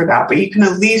young for that. But you can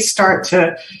at least start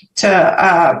to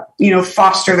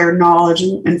foster their knowledge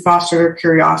and foster their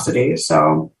curiosity.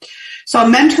 So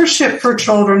mentorship for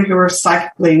children who are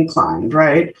psychically inclined,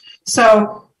 right?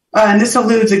 So and this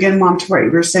alludes again, Mom, to what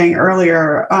you were saying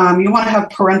earlier. You want to have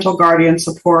parental guardian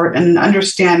support and an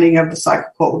understanding of the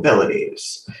psychical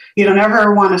abilities. You don't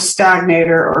ever want to stagnate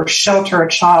or shelter a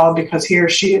child because he or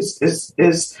she is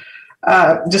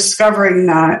discovering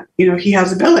that, he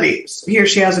has abilities. He or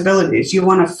she has abilities. You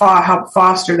want to help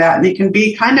foster that, and it can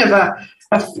be kind of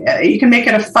you can make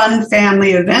it a fun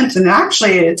family event, and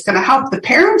actually, it's going to help the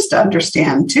parents to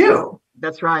understand too.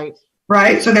 That's right.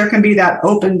 Right. So there can be that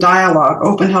open dialogue,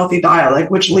 open, healthy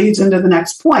dialogue, which leads into the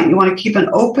next point. You want to keep an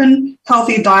open,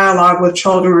 healthy dialogue with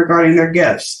children regarding their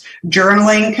gifts.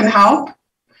 Journaling can help.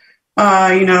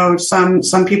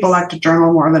 Some people like to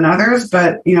journal more than others,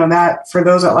 but that for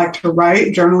those that like to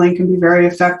write, journaling can be very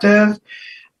effective.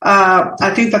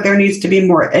 I think that there needs to be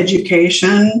more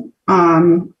education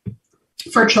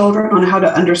for children on how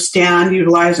to understand,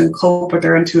 utilize, and cope with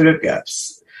their intuitive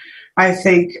gifts. I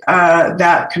think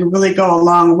that can really go a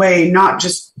long way, not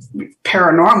just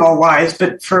paranormal wise,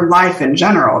 but for life in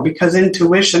general, because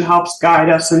intuition helps guide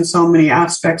us in so many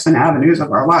aspects and avenues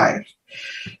of our life.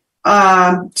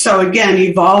 So again,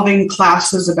 evolving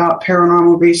classes about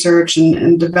paranormal research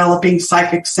and developing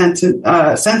psychic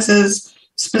senses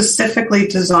specifically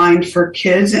designed for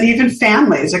kids and even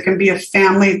families. It can be a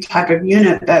family type of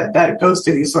unit that goes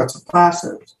to these sorts of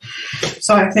classes.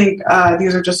 So I think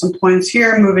these are just some points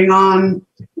here. Moving on,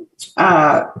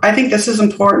 I think this is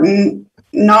important,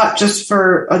 not just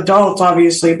for adults,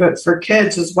 obviously, but for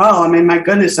kids as well. I mean, my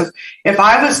goodness, if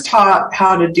I was taught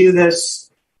how to do this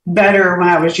better when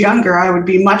I was younger, I would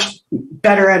be much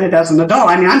better at it as an adult.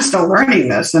 I mean, I'm still learning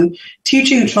this, and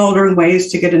teaching children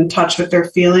ways to get in touch with their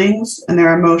feelings and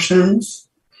their emotions,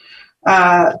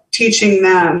 teaching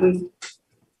them,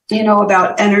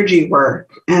 about energy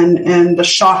work and the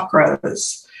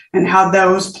chakras and how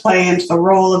those play into the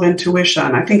role of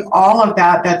intuition. I think all of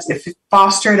that's if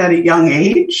fostered at a young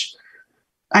age,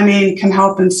 can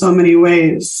help in so many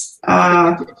ways.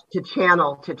 To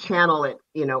channel it,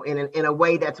 in a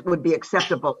way that would be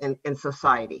acceptable in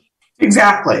society.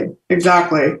 Exactly.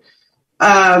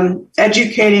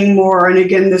 Educating more, and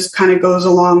again, this kind of goes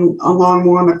along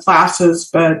more in the classes.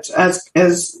 But as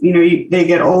they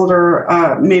get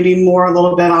older, maybe more a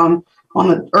little bit on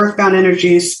the earthbound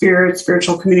energies,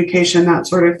 spiritual communication, that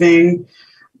sort of thing.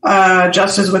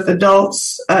 Just as with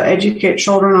adults, educate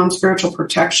children on spiritual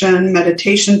protection,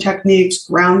 meditation techniques,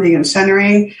 grounding and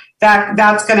centering.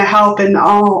 That's going to help in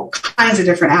all kinds of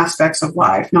different aspects of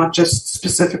life, not just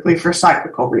specifically for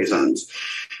psychical reasons.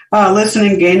 Listen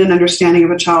and gain an understanding of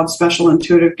a child's special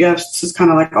intuitive gifts. This is kind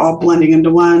of like all blending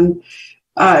into one.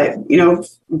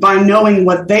 By knowing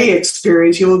what they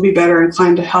experience, you will be better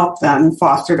inclined to help them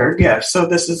foster their gifts. So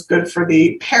this is good for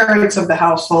the parents of the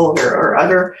household or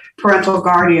other parental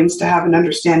guardians to have an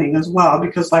understanding as well,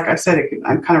 because like I said,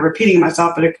 I'm kind of repeating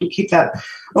myself, but it can keep that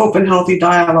open, healthy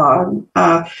dialogue.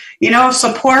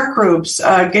 Support groups,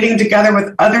 getting together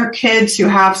with other kids who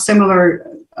have similar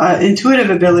intuitive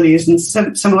abilities and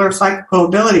similar psychical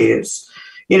abilities.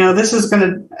 This is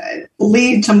going to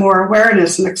lead to more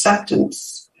awareness and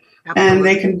acceptance. Absolutely. And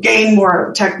they can gain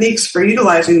more techniques for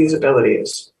utilizing these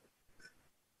abilities.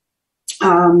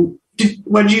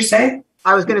 What did you say?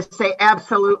 I was going to say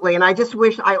absolutely, and I just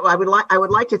wish I would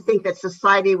like to think that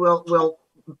society will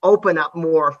open up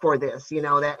more for this.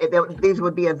 That these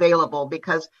would be available,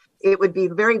 because it would be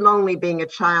very lonely being a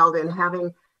child and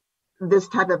having this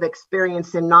type of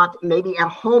experience, and not maybe at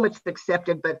home it's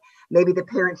accepted, but maybe the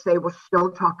parents say, well,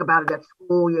 don't talk about it at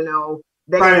school,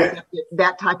 right.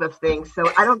 That type of thing.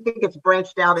 So I don't think it's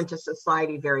branched out into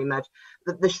society very much.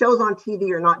 The shows on TV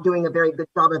are not doing a very good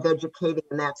job of educating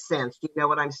in that sense. Do you know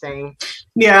what I'm saying?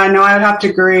 Yeah, no, I'd have to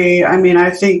agree. I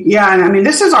think,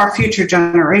 this is our future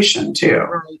generation too.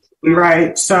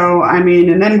 Right. So,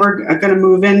 and then we're going to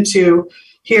move into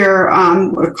here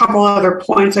a couple other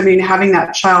points. Having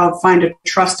that child find a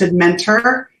trusted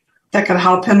mentor that could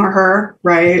help him or her,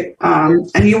 right?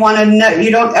 And you want to know, you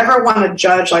don't ever want to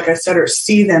judge, like I said, or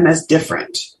see them as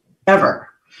different, ever.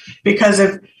 Because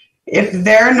if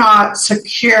they're not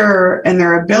secure in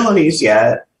their abilities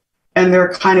yet, and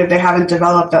they haven't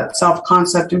developed that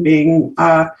self-concept and being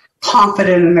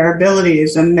confident in their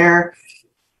abilities, and they're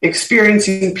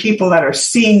experiencing people that are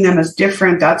seeing them as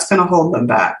different, that's going to hold them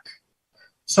back.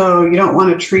 So you don't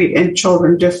want to treat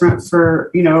children different for,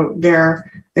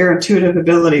 their intuitive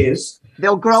abilities.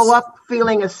 They'll grow up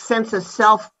feeling a sense of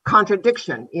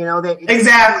self-contradiction,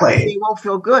 Exactly. They won't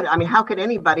feel good. How could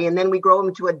anybody? And then we grow them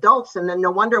into adults, and then no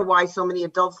wonder why so many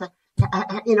adults,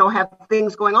 have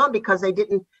things going on, because they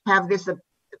didn't have this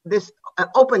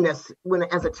openness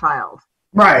as a child.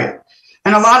 Right.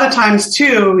 And a lot of times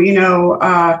too,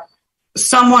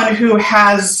 someone who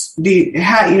has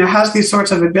these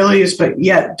sorts of abilities, but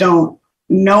yet don't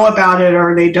know about it,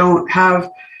 or they don't have,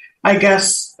 I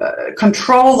guess,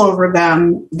 control over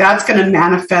them, that's going to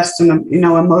manifest in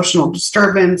emotional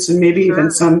disturbance and maybe even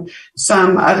some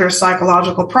other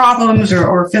psychological problems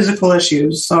or physical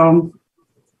issues. So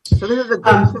this is a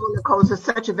good show, Nicole. This is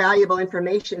such a valuable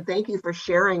information. Thank you for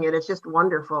sharing it. It's just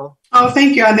wonderful. Oh,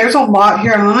 thank you. And there's a lot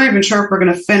here. I'm not even sure if we're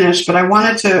going to finish, but I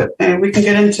wanted to, and we can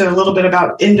get into a little bit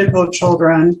about indigo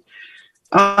children.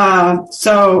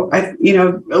 So a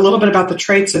little bit about the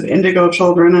traits of indigo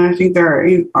children. And I think there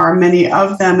are many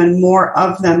of them, and more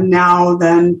of them now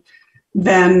than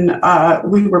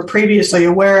we were previously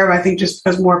aware of. I think just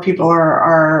because more people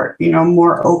are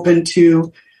more open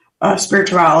to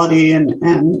spirituality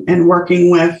and working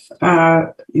with,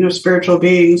 spiritual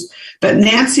beings. But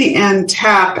Nancy Ann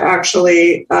Tapp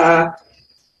actually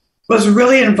was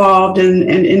really involved in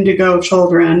indigo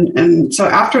children. And so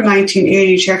after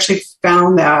 1980, she actually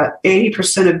found that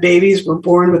 80% of babies were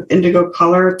born with indigo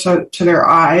color to their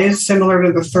eyes, similar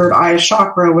to the third eye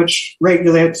chakra, which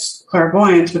regulates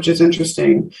clairvoyance, which is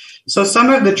interesting. So some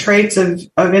of the traits of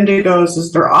indigos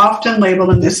is they're often labeled,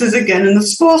 and this is again in the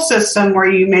school system where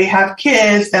you may have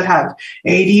kids that have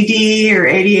ADD or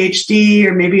ADHD,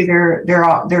 or maybe they're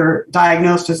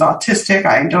diagnosed as autistic.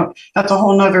 That's a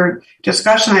whole nother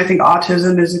discussion. I think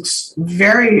autism is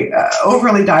very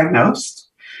overly diagnosed,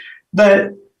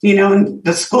 but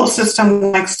the school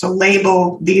system likes to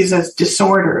label these as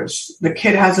disorders. The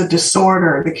kid has a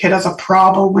disorder. The kid has a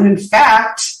problem, when in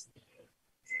fact,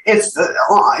 it's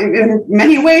in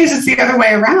many ways, it's the other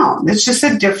way around. It's just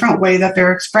a different way that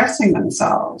they're expressing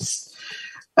themselves.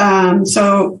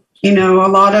 So a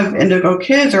lot of indigo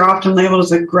kids are often labeled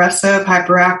as aggressive,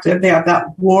 hyperactive. They have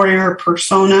that warrior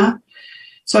persona.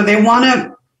 So they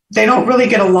don't really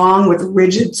get along with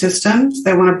rigid systems.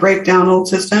 They want to break down old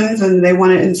systems, and they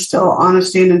want to instill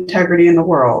honesty and integrity in the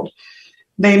world.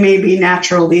 They may be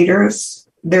natural leaders.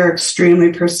 They're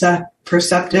extremely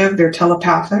perceptive. They're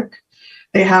telepathic.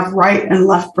 They have right and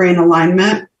left brain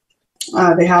alignment.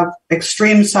 They have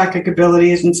extreme psychic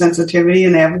abilities and sensitivity,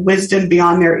 and they have wisdom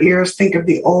beyond their ears. Think of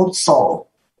the old soul,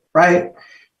 right?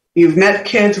 You've met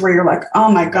kids where you're like,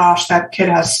 oh my gosh, that kid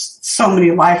has so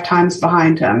many lifetimes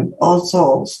behind him, old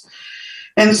souls.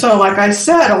 And so, like I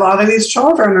said, a lot of these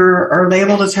children are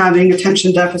labeled as having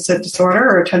attention deficit disorder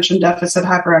or attention deficit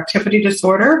hyperactivity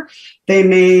disorder. They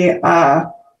may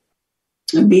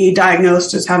be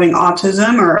diagnosed as having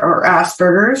autism or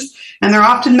Asperger's, and they're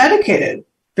often medicated.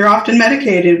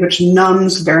 Which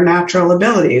numbs their natural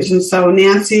abilities. And so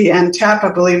Nancy Ann Tapp,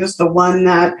 I believe, is the one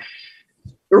that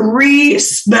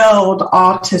re-spelled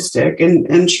autistic,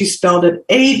 and she spelled it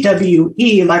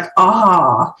AWE, like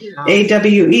AWETISTIC,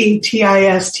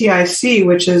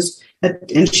 which is,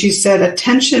 and she said,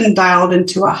 attention dialed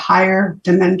into a higher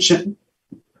dimension.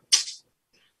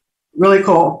 Really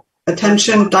cool.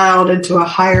 Attention dialed into a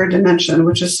higher dimension,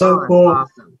 which is so cool.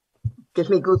 Awesome. Gives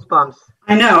me goosebumps.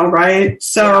 I know, right?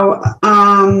 So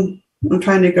I'm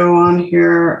trying to go on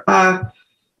here.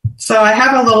 So I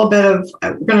have a little bit of,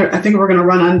 I think we're going to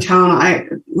run out of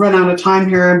time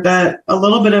here, but a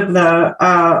little bit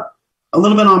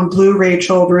on Blu-ray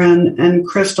children and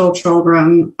crystal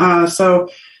children. So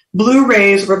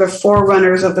Blu-rays were the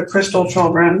forerunners of the crystal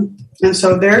children. And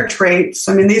so their traits,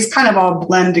 these kind of all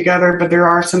blend together, but there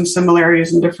are some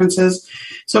similarities and differences.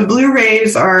 So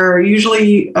Blu-rays are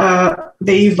usually,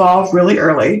 they evolve really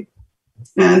early,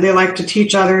 and they like to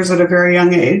teach others at a very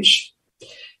young age.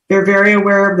 They're very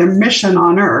aware of their mission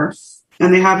on Earth,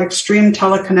 and they have extreme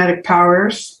telekinetic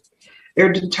powers.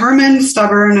 They're determined,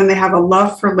 stubborn, and they have a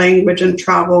love for language and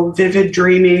travel, vivid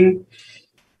dreaming.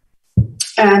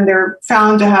 And they're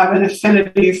found to have an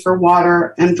affinity for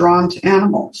water and drawn to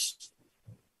animals.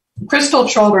 Crystal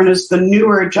children is the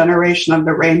newer generation of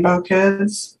the rainbow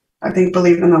kids,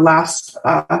 believe in the last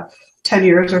 10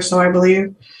 years or so, I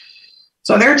believe.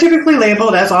 So they're typically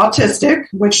labeled as autistic,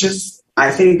 which is,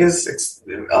 I think, is,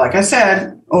 like I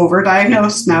said,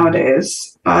 overdiagnosed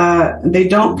nowadays. They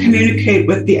don't communicate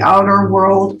with the outer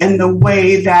world in the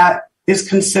way that is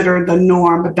considered the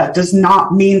norm, but that does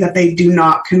not mean that they do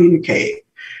not communicate.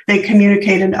 They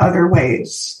communicate in other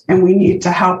ways, and we need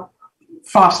to help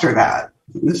foster that,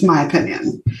 is my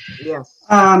opinion. Yes.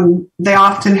 They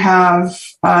often have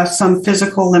some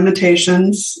physical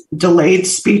limitations, delayed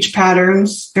speech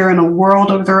patterns. They're in a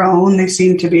world of their own, they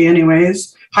seem to be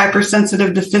anyways.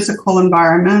 Hypersensitive to physical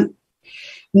environment,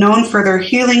 known for their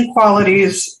healing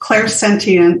qualities,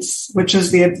 clairsentience, which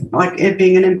is it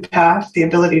being an empath, the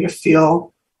ability to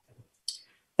feel.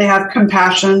 They have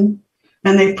compassion.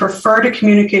 and they prefer to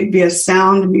communicate via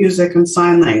sound, music, and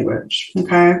sign language.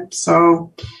 Okay,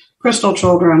 so crystal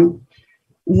children.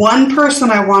 One person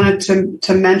I wanted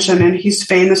to mention, and he's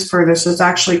famous for this, is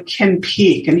actually Kim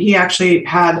Peek, and he actually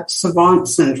had Savant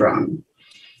Syndrome.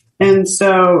 And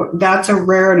so that's a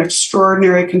rare and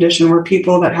extraordinary condition where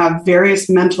people that have various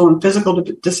mental and physical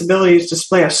disabilities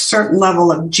display a certain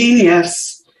level of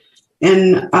genius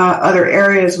in other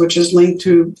areas, which is linked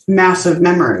to massive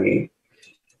memory.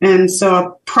 And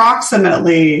so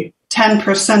approximately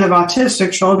 10% of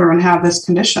autistic children have this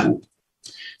condition.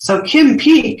 So Kim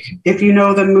Peek, if you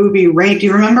know the movie Rain, do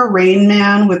you remember Rain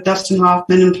Man with Dustin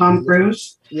Hoffman and Tom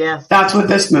Cruise? Yes. That's what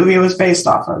this movie was based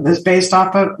off of. It's based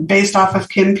off of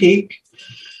Kim Peek.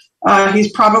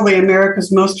 He's probably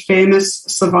America's most famous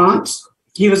savant.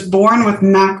 He was born with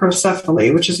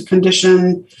macrocephaly, which is a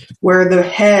condition where the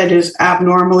head is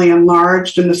abnormally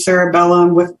enlarged in the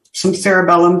cerebellum with some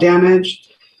cerebellum damage.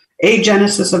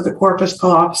 Agenesis of the corpus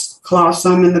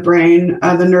callosum in the brain,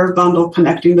 the nerve bundle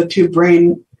connecting the two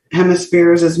brain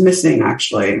hemispheres is missing,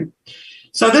 actually.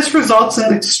 So this results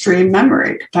in extreme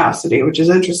memory capacity, which is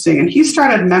interesting. And he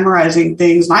started memorizing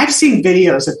things. And I've seen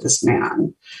videos of this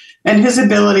man and his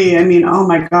ability. I mean, oh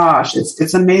my gosh,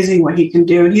 it's amazing what he can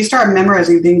do. And he started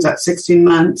memorizing things at 16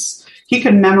 months. He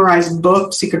could memorize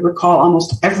books. He could recall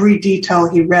almost every detail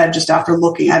he read just after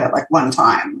looking at it like one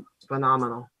time.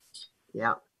 Phenomenal.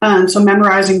 Yeah. So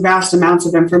memorizing vast amounts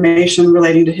of information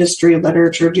relating to history,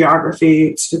 literature,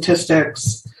 geography,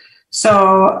 statistics.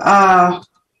 So,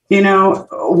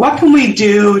 what can we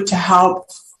do to help,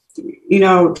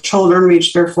 children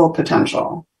reach their full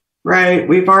potential, right?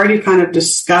 We've already kind of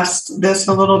discussed this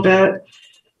a little bit.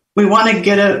 We want to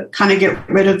get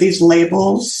rid of these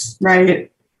labels, right?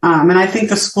 And I think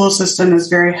the school system is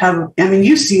very heavy. I mean,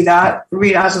 you see that,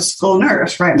 Rita, as a school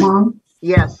nurse, right, Mom?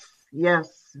 Yes.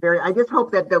 I just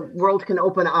hope that the world can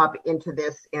open up into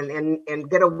this and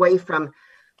get away from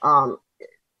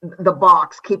the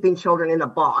box, keeping children in a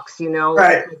box,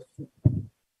 Right.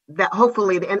 That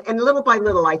hopefully, and little by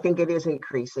little, I think it is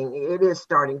increasing. It is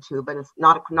starting to, but it's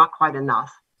not quite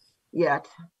enough yet.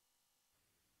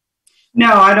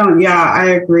 No, I don't. Yeah,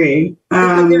 I agree.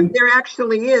 There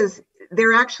actually is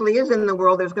in the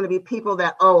world. There's going to be people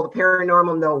that, the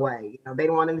paranormal, no way. They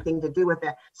don't want anything to do with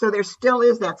that. So there still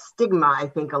is that stigma, I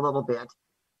think, a little bit.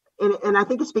 And I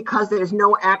think it's because there's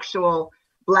no actual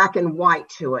black and white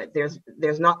to it.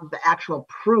 There's not the actual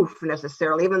proof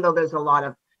necessarily, even though there's a lot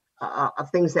of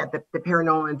things that the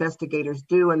paranormal investigators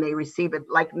do, and they receive it.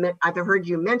 Like I've heard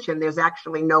you mention, there's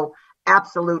actually no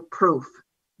absolute proof,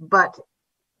 but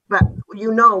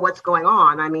what's going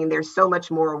on. I mean, there's so much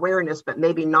more awareness, but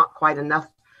maybe not quite enough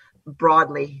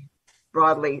broadly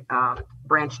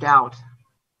branched out.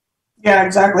 Yeah,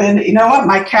 exactly. And you know what?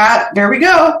 My cat, there we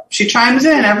go. She chimes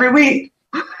in every week.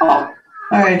 Oh, all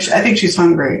right. I think she's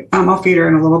hungry. I'll feed her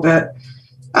in a little bit.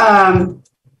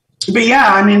 But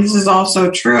yeah, I mean, this is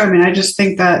also true. I mean, I just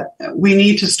think that we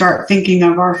need to start thinking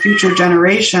of our future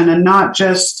generation and not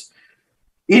just,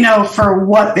 for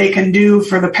what they can do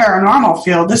for the paranormal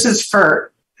field. This is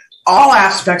for all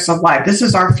aspects of life. This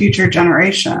is our future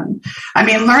generation. I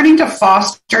mean, learning to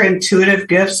foster intuitive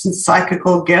gifts and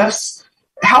psychical gifts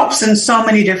helps in so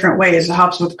many different ways. It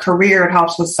helps with career. It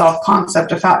helps with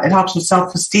self-concept. It helps with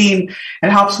self-esteem. It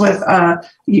helps with,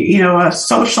 a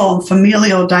social and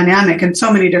familial dynamic in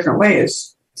so many different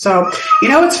ways. So,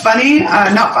 it's funny.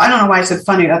 I don't know why I said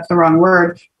funny. That's the wrong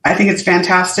word. I think it's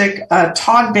fantastic.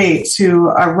 Todd Bates,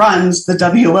 who runs the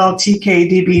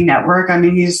WLTK-DB network. I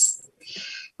mean, he's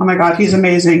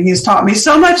amazing. He's taught me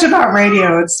so much about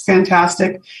radio. It's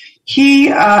fantastic.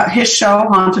 His show,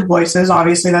 Haunted Voices,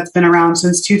 obviously that's been around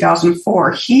since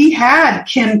 2004. He had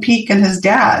Kim Peek and his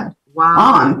dad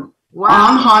on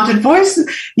Haunted Voices.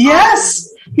 Yes.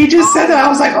 He just said that. I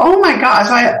was like, oh my gosh,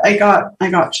 I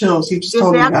got chills. He just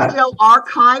told me that. Is that still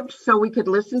archived so we could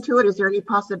listen to it? Is there any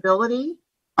possibility?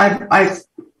 See,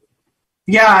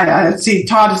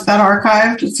 Todd, is that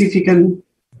archived? Let's see if you can.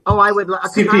 Oh, I would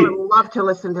love to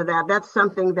listen to that. That's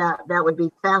something that would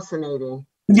be fascinating.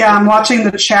 Yeah, I'm watching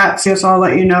the chat, so I'll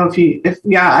let you know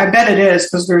I bet it is,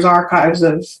 because there's archives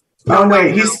of.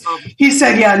 He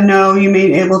said, you may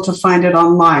be able to find it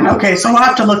online. Okay, so we'll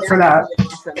have to look for that.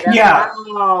 Yeah.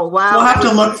 Oh, wow. We'll have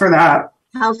to look for that.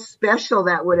 How special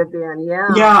that would have been, yeah.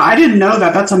 Yeah, I didn't know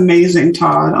that. That's amazing,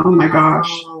 Todd. Oh, my gosh.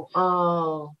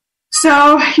 Oh.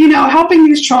 So, helping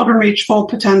these children reach full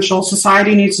potential,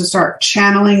 society needs to start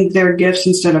channeling their gifts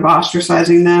instead of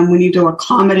ostracizing them. We need to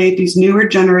accommodate these newer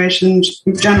generations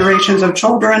of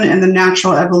children and the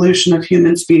natural evolution of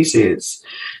human species.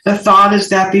 The thought is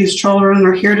that these children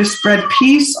are here to spread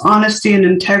peace, honesty, and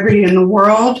integrity in the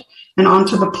world, and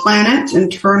onto the planet. In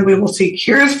turn, we will see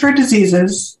cures for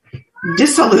diseases,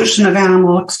 dissolution of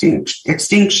animal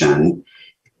extinction,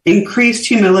 increased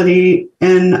humility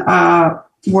in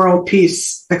world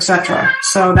peace, etc.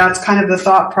 So that's kind of the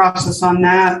thought process on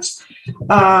that.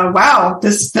 Wow,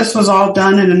 this was all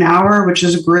done in an hour, which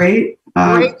is great.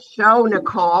 Great show,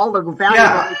 Nicole. The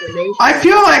valuable information. I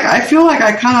feel like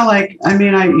I kind of like. I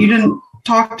mean, you didn't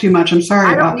talk too much. I'm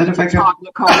sorry about that. If I could talk,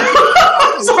 Nicole.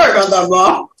 Sorry about that,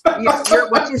 Mom.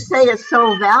 What you say is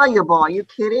so valuable. Are you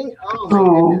kidding?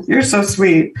 Oh, you're so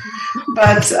sweet.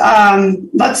 But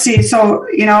let's see. So,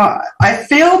 I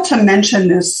failed to mention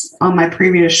this on my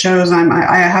previous shows.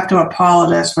 I have to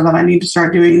apologize for that. I need to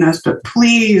start doing this. But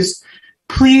please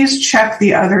check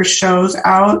the other shows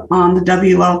out on the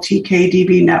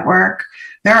WLTK-DB network.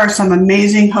 There are some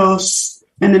amazing hosts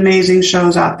and amazing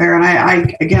shows out there. And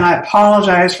I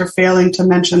apologize for failing to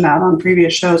mention that on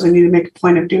previous shows. I need to make a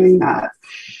point of doing that.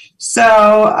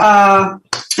 So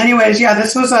anyways,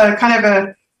 this was a kind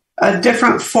of a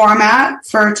different format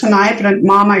for tonight. But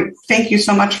Mom, I thank you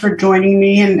so much for joining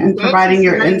me and providing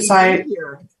your insight.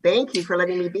 Thank you for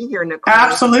letting me be here, Nicole.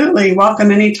 Absolutely.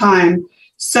 Welcome anytime.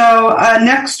 So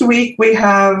next week we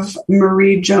have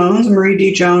Marie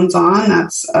D. Jones on.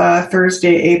 That's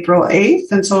Thursday, April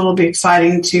 8th. And so it'll be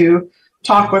exciting to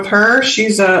talk with her.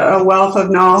 She's a wealth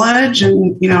of knowledge.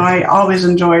 And, I always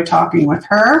enjoy talking with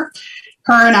her.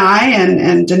 Her and I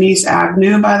and Denise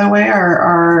Agnew, by the way,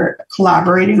 are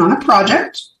collaborating on a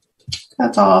project.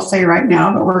 That's all I'll say right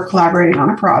now, but we're collaborating on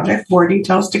a project. More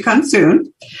details to come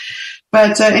soon.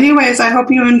 But anyways, I hope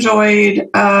you enjoyed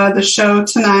the show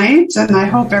tonight, and I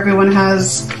hope everyone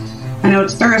has, I know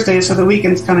it's Thursday, so the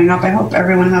weekend's coming up. I hope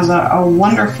everyone has a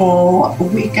wonderful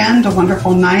weekend, a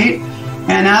wonderful night.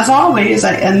 And as always,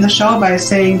 I end the show by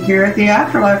saying here at the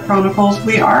Afterlife Chronicles,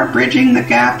 we are bridging the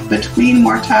gap between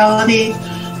mortality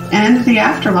and the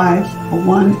afterlife,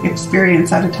 one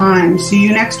experience at a time. See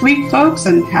you next week, folks,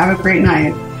 and have a great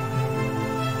night.